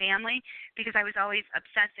or my family because I was always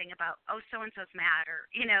obsessing about, so-and-so's mad or,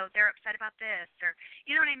 they're upset about this or,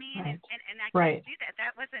 you know what I mean? Right. And I couldn't do that.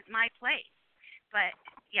 That wasn't my place. But,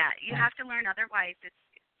 yeah, you have to learn otherwise.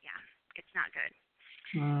 It's not good.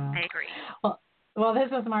 I agree. Well,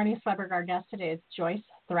 this is Marnie Swedberg. Our guest today is Joyce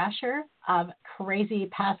Thrasher of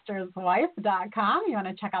crazypastorswife.com. You want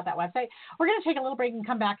to check out that website. We're going to take a little break and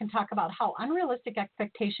come back and talk about how unrealistic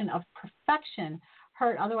expectation of perfection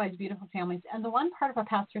hurt otherwise beautiful families and the one part of a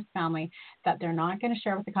pastor's family that they're not going to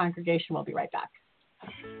share with the congregation. We'll be right back.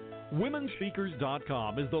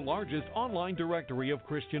 WomenSpeakers.com is the largest online directory of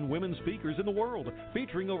Christian women speakers in the world,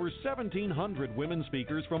 featuring over 1,700 women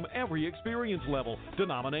speakers from every experience level,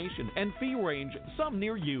 denomination, and fee range, some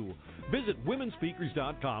near you. Visit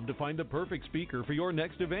WomenSpeakers.com to find the perfect speaker for your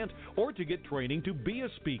next event or to get training to be a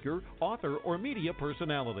speaker, author, or media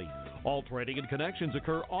personality. All training and connections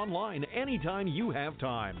occur online anytime you have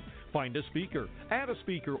time. Find a speaker, add a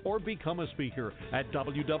speaker, or become a speaker at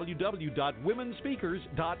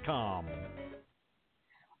www.womenspeakers.com.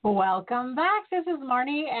 Welcome back. This is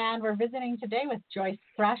Marnie, and we're visiting today with Joyce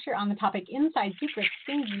Thrasher on the topic Inside Secrets,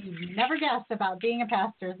 things you'd never guessed about being a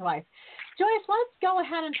pastor's wife. Joyce, let's go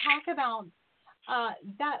ahead and talk about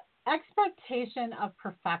that expectation of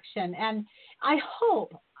perfection. And I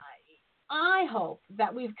hope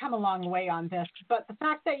that we've come a long way on this, but the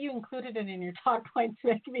fact that you included it in your talk points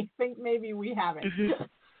make me think maybe we haven't.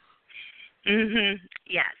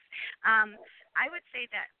 Yes. I would say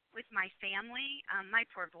that with my family, my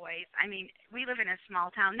poor boys, I mean, we live in a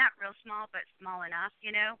small town, not real small, but small enough,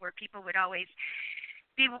 where people would always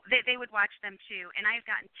they would watch them too. And I've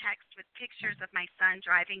gotten texts with pictures of my son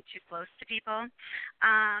driving too close to people.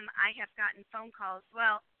 I have gotten phone calls.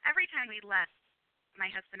 Well, every time we left, my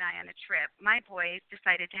husband and I on a trip, my boys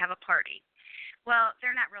decided to have a party. Well,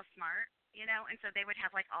 they're not real smart, and so they would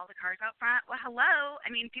have like all the cars out front. Well, hello. I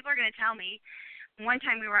mean, people are going to tell me. One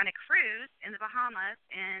time we were on a cruise in the Bahamas,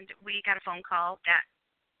 and we got a phone call that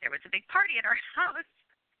there was a big party at our house.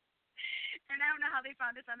 And I don't know how they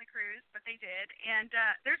found us on the cruise, but they did. And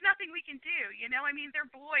there's nothing we can do, I mean, they're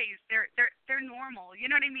boys. They're normal. You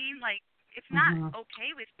know what I mean? Like, it's not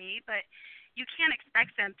okay with me, but you can't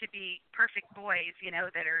expect them to be perfect boys,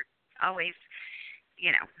 that are always,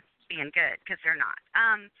 being good, because they're not.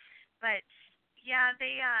 But yeah,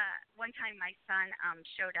 they one time my son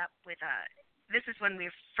showed up with this is when we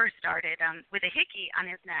first started, with a hickey on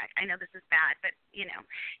his neck. I know this is bad, but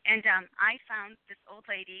and I found this old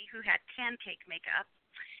lady who had pancake makeup,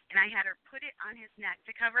 and I had her put it on his neck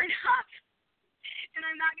to cover it up. And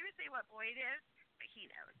I'm not going to say what boy it is, but he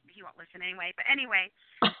knows. He won't listen anyway. But anyway,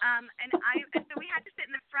 so we had to sit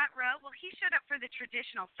in the front row. Well, he showed up for the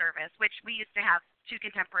traditional service, which we used to have 2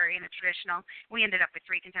 contemporary and a traditional. We ended up with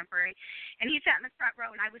 3 contemporary. And he sat in the front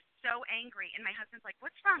row, and I was so angry. And my husband's like,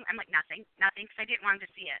 "What's wrong?" I'm like, nothing, because I didn't want him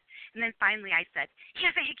to see it. And then finally I said, "He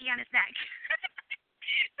has a hickey on his neck."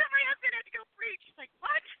 So my husband had to go preach. He's like,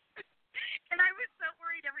 "What?" And I was so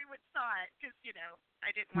worried everyone saw it because,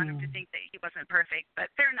 I didn't want him to think that he wasn't perfect.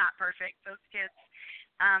 But they're not perfect, those kids.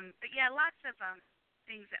 But, yeah, lots of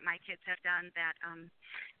things that my kids have done that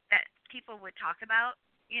that people would talk about,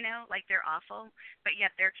 like they're awful. But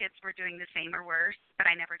yet their kids were doing the same or worse.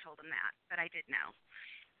 But I never told them that. But I did know.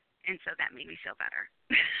 And so that made me feel better.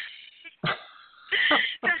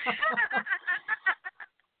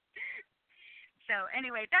 So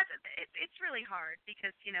anyway, it's really hard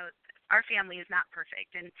because, our family is not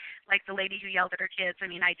perfect. And like the lady who yelled at her kids,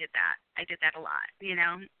 I mean, I did that. I did that a lot,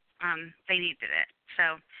 they needed it.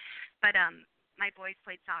 So, but my boys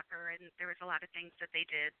played soccer, and there was a lot of things that they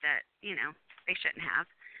did that they shouldn't have.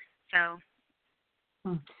 So,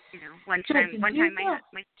 one time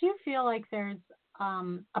do you feel like there's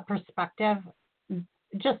a perspective,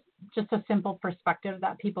 just a simple perspective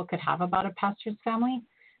that people could have about a pastor's family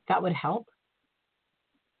that would help?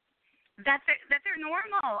 That they're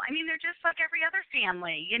normal. I mean, they're just like every other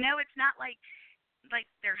family. It's not like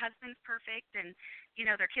their husband's perfect and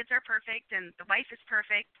their kids are perfect and the wife is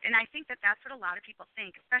perfect. And I think that that's what a lot of people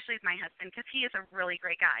think, especially with my husband, because he is a really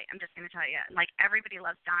great guy. I'm just going to tell you. Like, everybody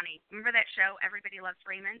loves Donnie. Remember that show, Everybody Loves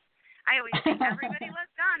Raymond? I always say everybody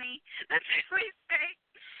loves Donnie. That's what I always say.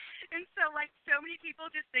 And so, so many people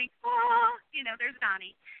just think, there's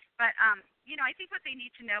Donnie. But I think what they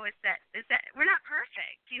need to know is that we're not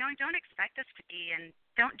perfect, and don't expect us to be, and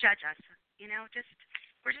don't judge us,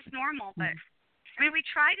 we're just normal. But I mean, we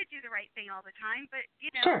try to do the right thing all the time, but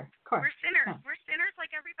sure, of course. we're sinners. Yeah. We're sinners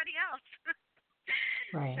like everybody else.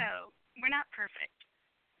 Right. So we're not perfect.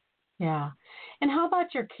 Yeah. And how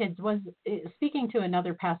about your kids? Speaking to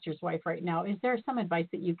another pastor's wife right now, is there some advice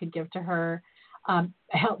that you could give to her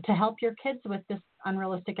to help your kids with this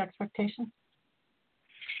unrealistic expectation?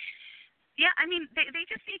 Yeah, I mean, they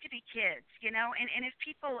just need to be kids, and if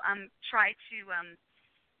people try to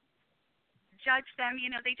judge them,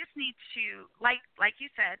 they just need to, like you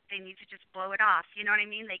said, they need to just blow it off, you know what I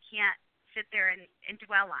mean? They can't sit there and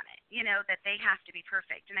dwell on it, that they have to be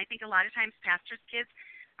perfect. And I think a lot of times pastors' kids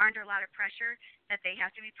are under a lot of pressure that they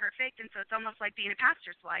have to be perfect, and so it's almost like being a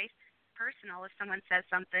pastor's wife, personal, if someone says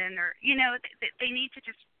something, or, they need to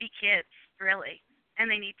just be kids, really, and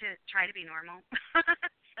they need to try to be normal.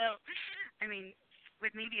 So, I mean,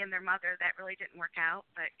 with me being their mother, that really didn't work out.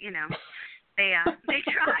 But they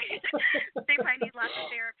tried. They probably need lots of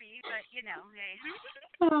therapy. But hey.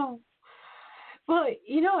 Oh. Well,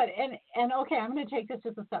 you know what, and okay, I'm going to take this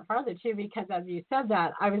just a step farther too, because as you said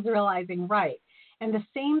that, I was realizing, right, and the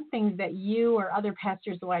same things that you or other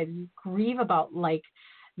pastors' wives grieve about, like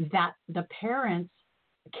that the parents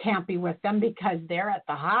can't be with them because they're at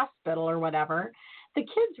the hospital or whatever. The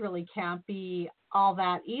kids really can't be all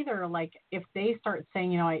that either. Like, if they start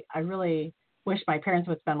saying, I really wish my parents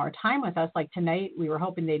would spend more time with us. Like tonight, we were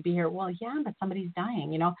hoping they'd be here. Well, yeah, but somebody's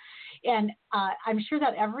dying, And I'm sure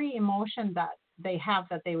that every emotion that they have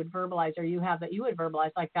that they would verbalize, or you have that you would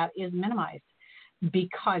verbalize like that, is minimized,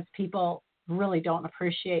 because people really don't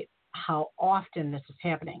appreciate how often this is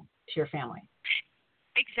happening to your family.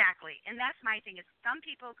 Exactly. And that's my thing, is some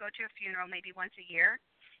people go to a funeral maybe once a year,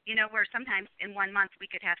 where sometimes in 1 month we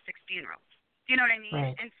could have 6 funerals. Do you know what I mean?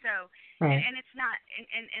 Right. And so, right. and it's not,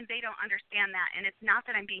 and they don't understand that. And it's not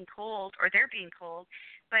that I'm being cold or they're being cold,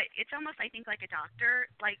 but it's almost, I think, like a doctor,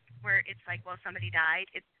 like where it's like, well, somebody died.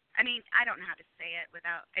 I don't know how to say it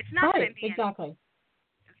without, it's not right, that I'm being. Exactly.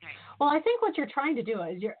 Okay. Well, I think what you're trying to do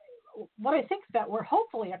is what I think that we're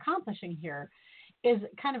hopefully accomplishing here is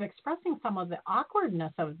kind of expressing some of the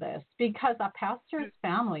awkwardness of this, because a pastor's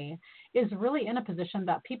family is really in a position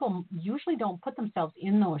that people usually don't put themselves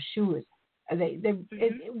in those shoes.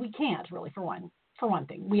 We can't really, for one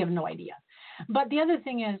thing, we have no idea. But the other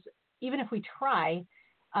thing is, even if we try,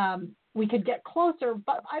 we could get closer,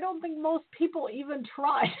 but I don't think most people even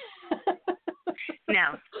try.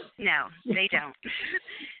 No, they don't.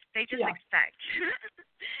 They just expect.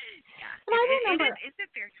 Yeah. And it's a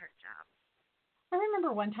very hard job. I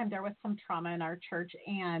remember one time there was some trauma in our church,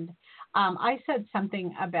 and I said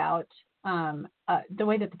something about the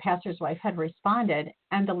way that the pastor's wife had responded,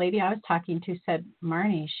 and the lady I was talking to said,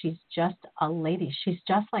 Marnie, she's just a lady. She's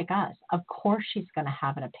just like us. Of course she's going to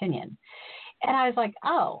have an opinion. And I was like,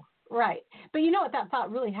 oh, right. But you know what? That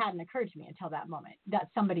thought really hadn't occurred to me until that moment, that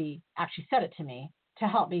somebody actually said it to me to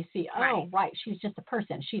help me see, oh, right, she's just a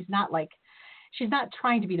person. She's not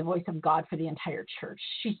trying to be the voice of God for the entire church.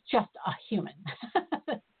 She's just a human.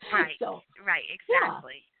 Right. So, right.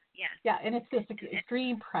 Exactly. Yeah. Yeah. And it's this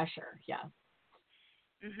extreme pressure. Yeah.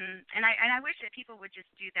 Mhm. And I wish that people would just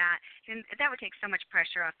do that, and that would take so much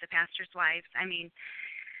pressure off the pastors' wives. I mean,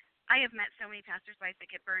 I have met so many pastors' wives that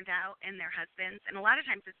get burned out in their husbands, and a lot of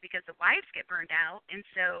times it's because the wives get burned out, and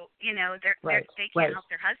so they can't help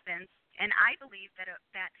their husbands. And I believe that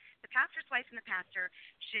the pastor's wife and the pastor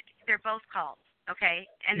they're both called, okay?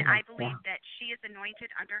 And I believe that she is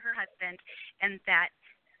anointed under her husband, and that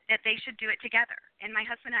they should do it together. And my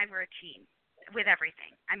husband and I were a team with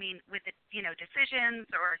everything. I mean, with the decisions,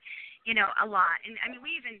 or a lot. And I mean,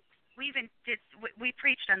 we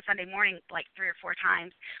preached on Sunday morning like 3 or 4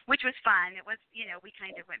 times, which was fun. It was, we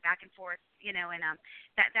kind of went back and forth, and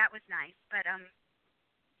that was nice. But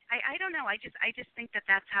I don't know. I just think that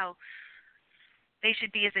that's how they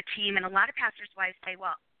should be as a team. And a lot of pastors' wives say,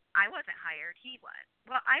 well, I wasn't hired, he was.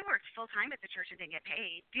 Well, I worked full time at the church and didn't get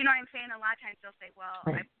paid. Do you know what I'm saying? A lot of times they'll say, well,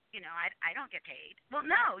 Right. I don't get paid. Well,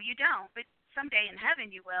 no, you don't, but someday in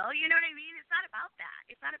heaven you will. You know what I mean? It's not about that.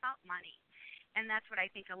 It's not about money. And that's what I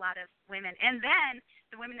think a lot of women, and then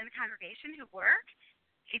the women in the congregation who work,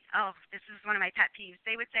 this is one of my pet peeves.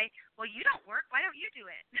 They would say, well, you don't work. Why don't you do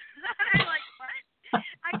it? I'm like, what?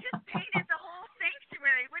 I just painted the whole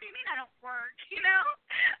sanctuary. What do you mean I don't work?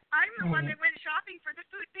 I'm the one that went shopping for the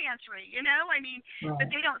food pantry, I mean, Right. but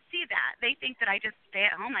they don't see that. They think that I just stay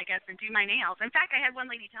at home, I guess, and do my nails. In fact, I had one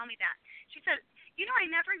lady tell me that. She said, I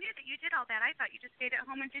never knew that you did all that. I thought you just stayed at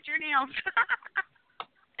home and did your nails.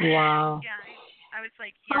 Wow. Yeah, I was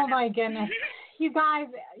like, oh my goodness, you guys,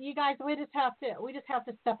 we just have to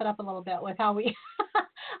step it up a little bit with how we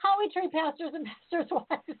treat pastors and pastors'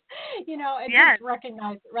 wives, and just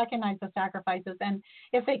recognize the sacrifices. And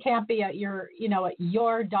if they can't be at your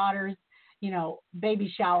daughter's,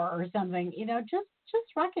 baby shower or something,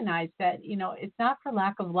 just recognize that, it's not for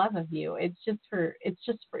lack of love of you. It's just for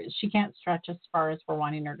she can't stretch as far as we're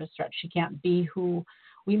wanting her to stretch. She can't be who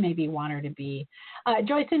we maybe want her to be.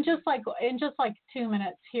 Joyce, in just like 2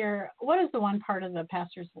 minutes here, what is the one part of the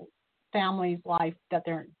pastor's family's life that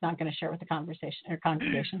they're not going to share with the conversation or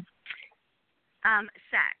congregation?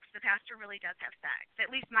 Sex. The pastor really does have sex.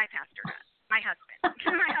 At least my pastor does. My husband.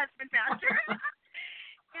 My husband pastor.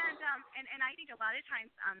 And I think a lot of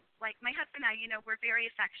times, like my husband and I, we're very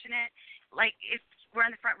affectionate. Like if we're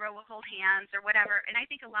in the front row, we'll hold hands or whatever. And I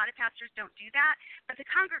think a lot of pastors don't do that, but the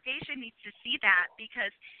congregation needs to see that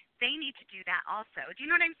because they need to do that also. Do you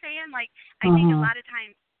know what I'm saying? Like I think a lot of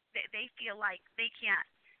times they feel like they can't,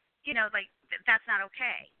 like that's not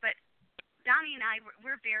okay. But Donnie and I,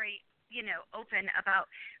 we're very, open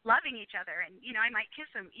about loving each other. And, I might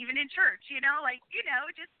kiss him even in church, we're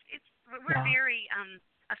very,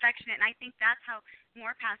 affectionate, and I think that's how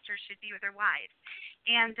more pastors should be with their wives.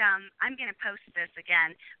 And I'm going to post this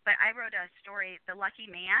again, but I wrote a story, The Lucky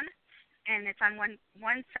Man, and it's on 179,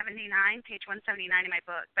 page 179 in my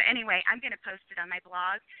book. But anyway, I'm going to post it on my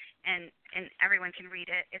blog, and everyone can read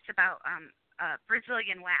it. It's about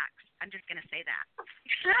Brazilian wax. I'm just going to say that.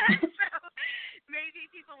 So maybe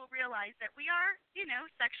people will realize that we are,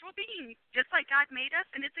 sexual beings, just like God made us,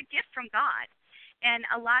 and it's a gift from God. And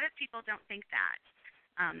a lot of people don't think that.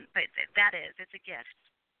 But it's a gift,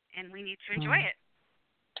 and we need to enjoy it.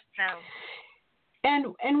 So.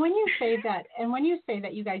 And when you say that,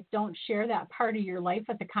 you guys don't share that part of your life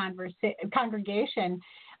with the congregation.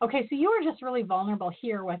 Okay, so you are just really vulnerable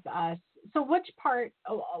here with us. So what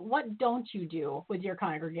don't you do with your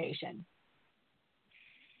congregation?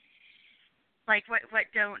 Like what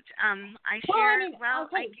don't I share?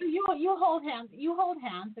 So you hold hands.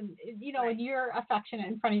 And right. And you're affectionate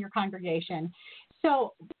in front of your congregation.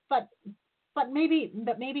 So, but maybe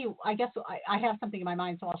I guess I have something in my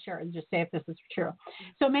mind, so I'll share it and just say if this is true.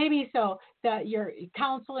 So maybe that you're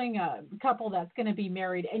counseling a couple that's going to be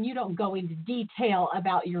married, and you don't go into detail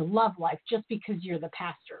about your love life just because you're the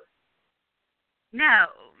pastor. No.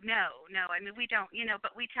 I mean, we don't,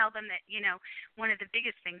 but we tell them that, one of the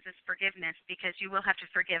biggest things is forgiveness, because you will have to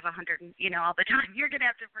forgive 100, all the time. You're going to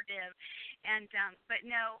have to forgive. And, but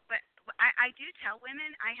I do tell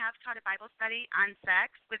women, I have taught a Bible study on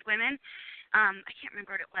sex with women. I can't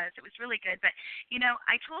remember what it was. It was really good. But,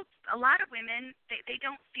 I told a lot of women they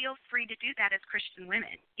don't feel free to do that as Christian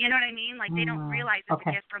women. You know what I mean? Like they don't realize it's a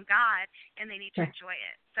gift from God, and they need to enjoy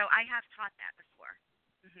it. So I have taught that before.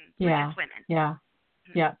 Mm-hmm. Yeah. With women. Yeah.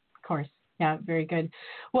 Mm-hmm. Yeah, of course. Yeah, very good.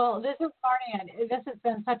 Well, this is Marnie, and this has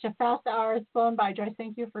been such a fast hour. It's flown by. Joyce,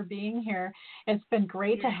 thank you for being here. It's been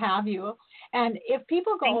great to have you. And if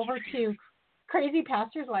people go over to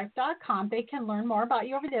crazypastorswife.com, they can learn more about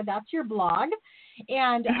you over there. That's your blog.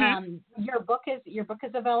 And your book is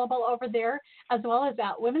available over there, as well as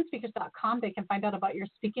at womenspeakers.com. They can find out about your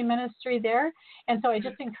speaking ministry there. And so I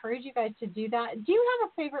just encourage you guys to do that. Do you have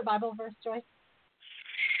a favorite Bible verse, Joyce?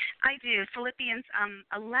 I do. Philippians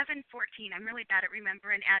 11:14. I'm really bad at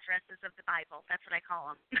remembering addresses of the Bible. That's what I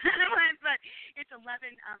call them. But it's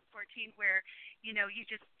 11:14, where you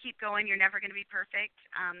just keep going. You're never going to be perfect,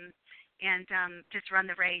 and just run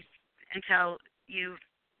the race until you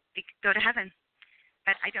go to heaven.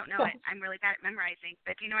 But I don't know it. I'm really bad at memorizing.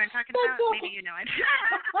 But do you know what I'm talking about? Okay. Maybe you know it.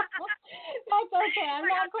 That's okay. I'm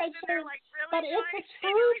not quite sure. Like, really, but it's a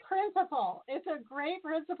true principle. It's a great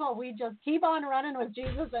principle. We just keep on running with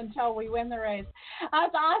Jesus until we win the race.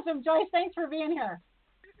 That's awesome. Joyce, thanks for being here.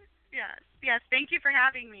 Yes. Thank you for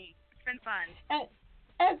having me. It's been fun.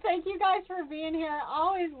 And thank you guys for being here.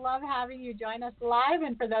 Always love having you join us live.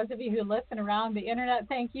 And for those of you who listen around the internet,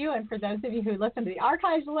 thank you. And for those of you who listen to the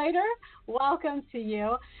archives later, welcome to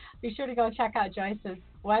you. Be sure to go check out Joyce's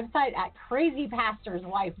website at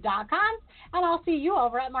crazypastorswife.com. And I'll see you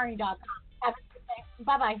over at Marnie.com. Have a good day.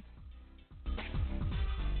 Bye-bye.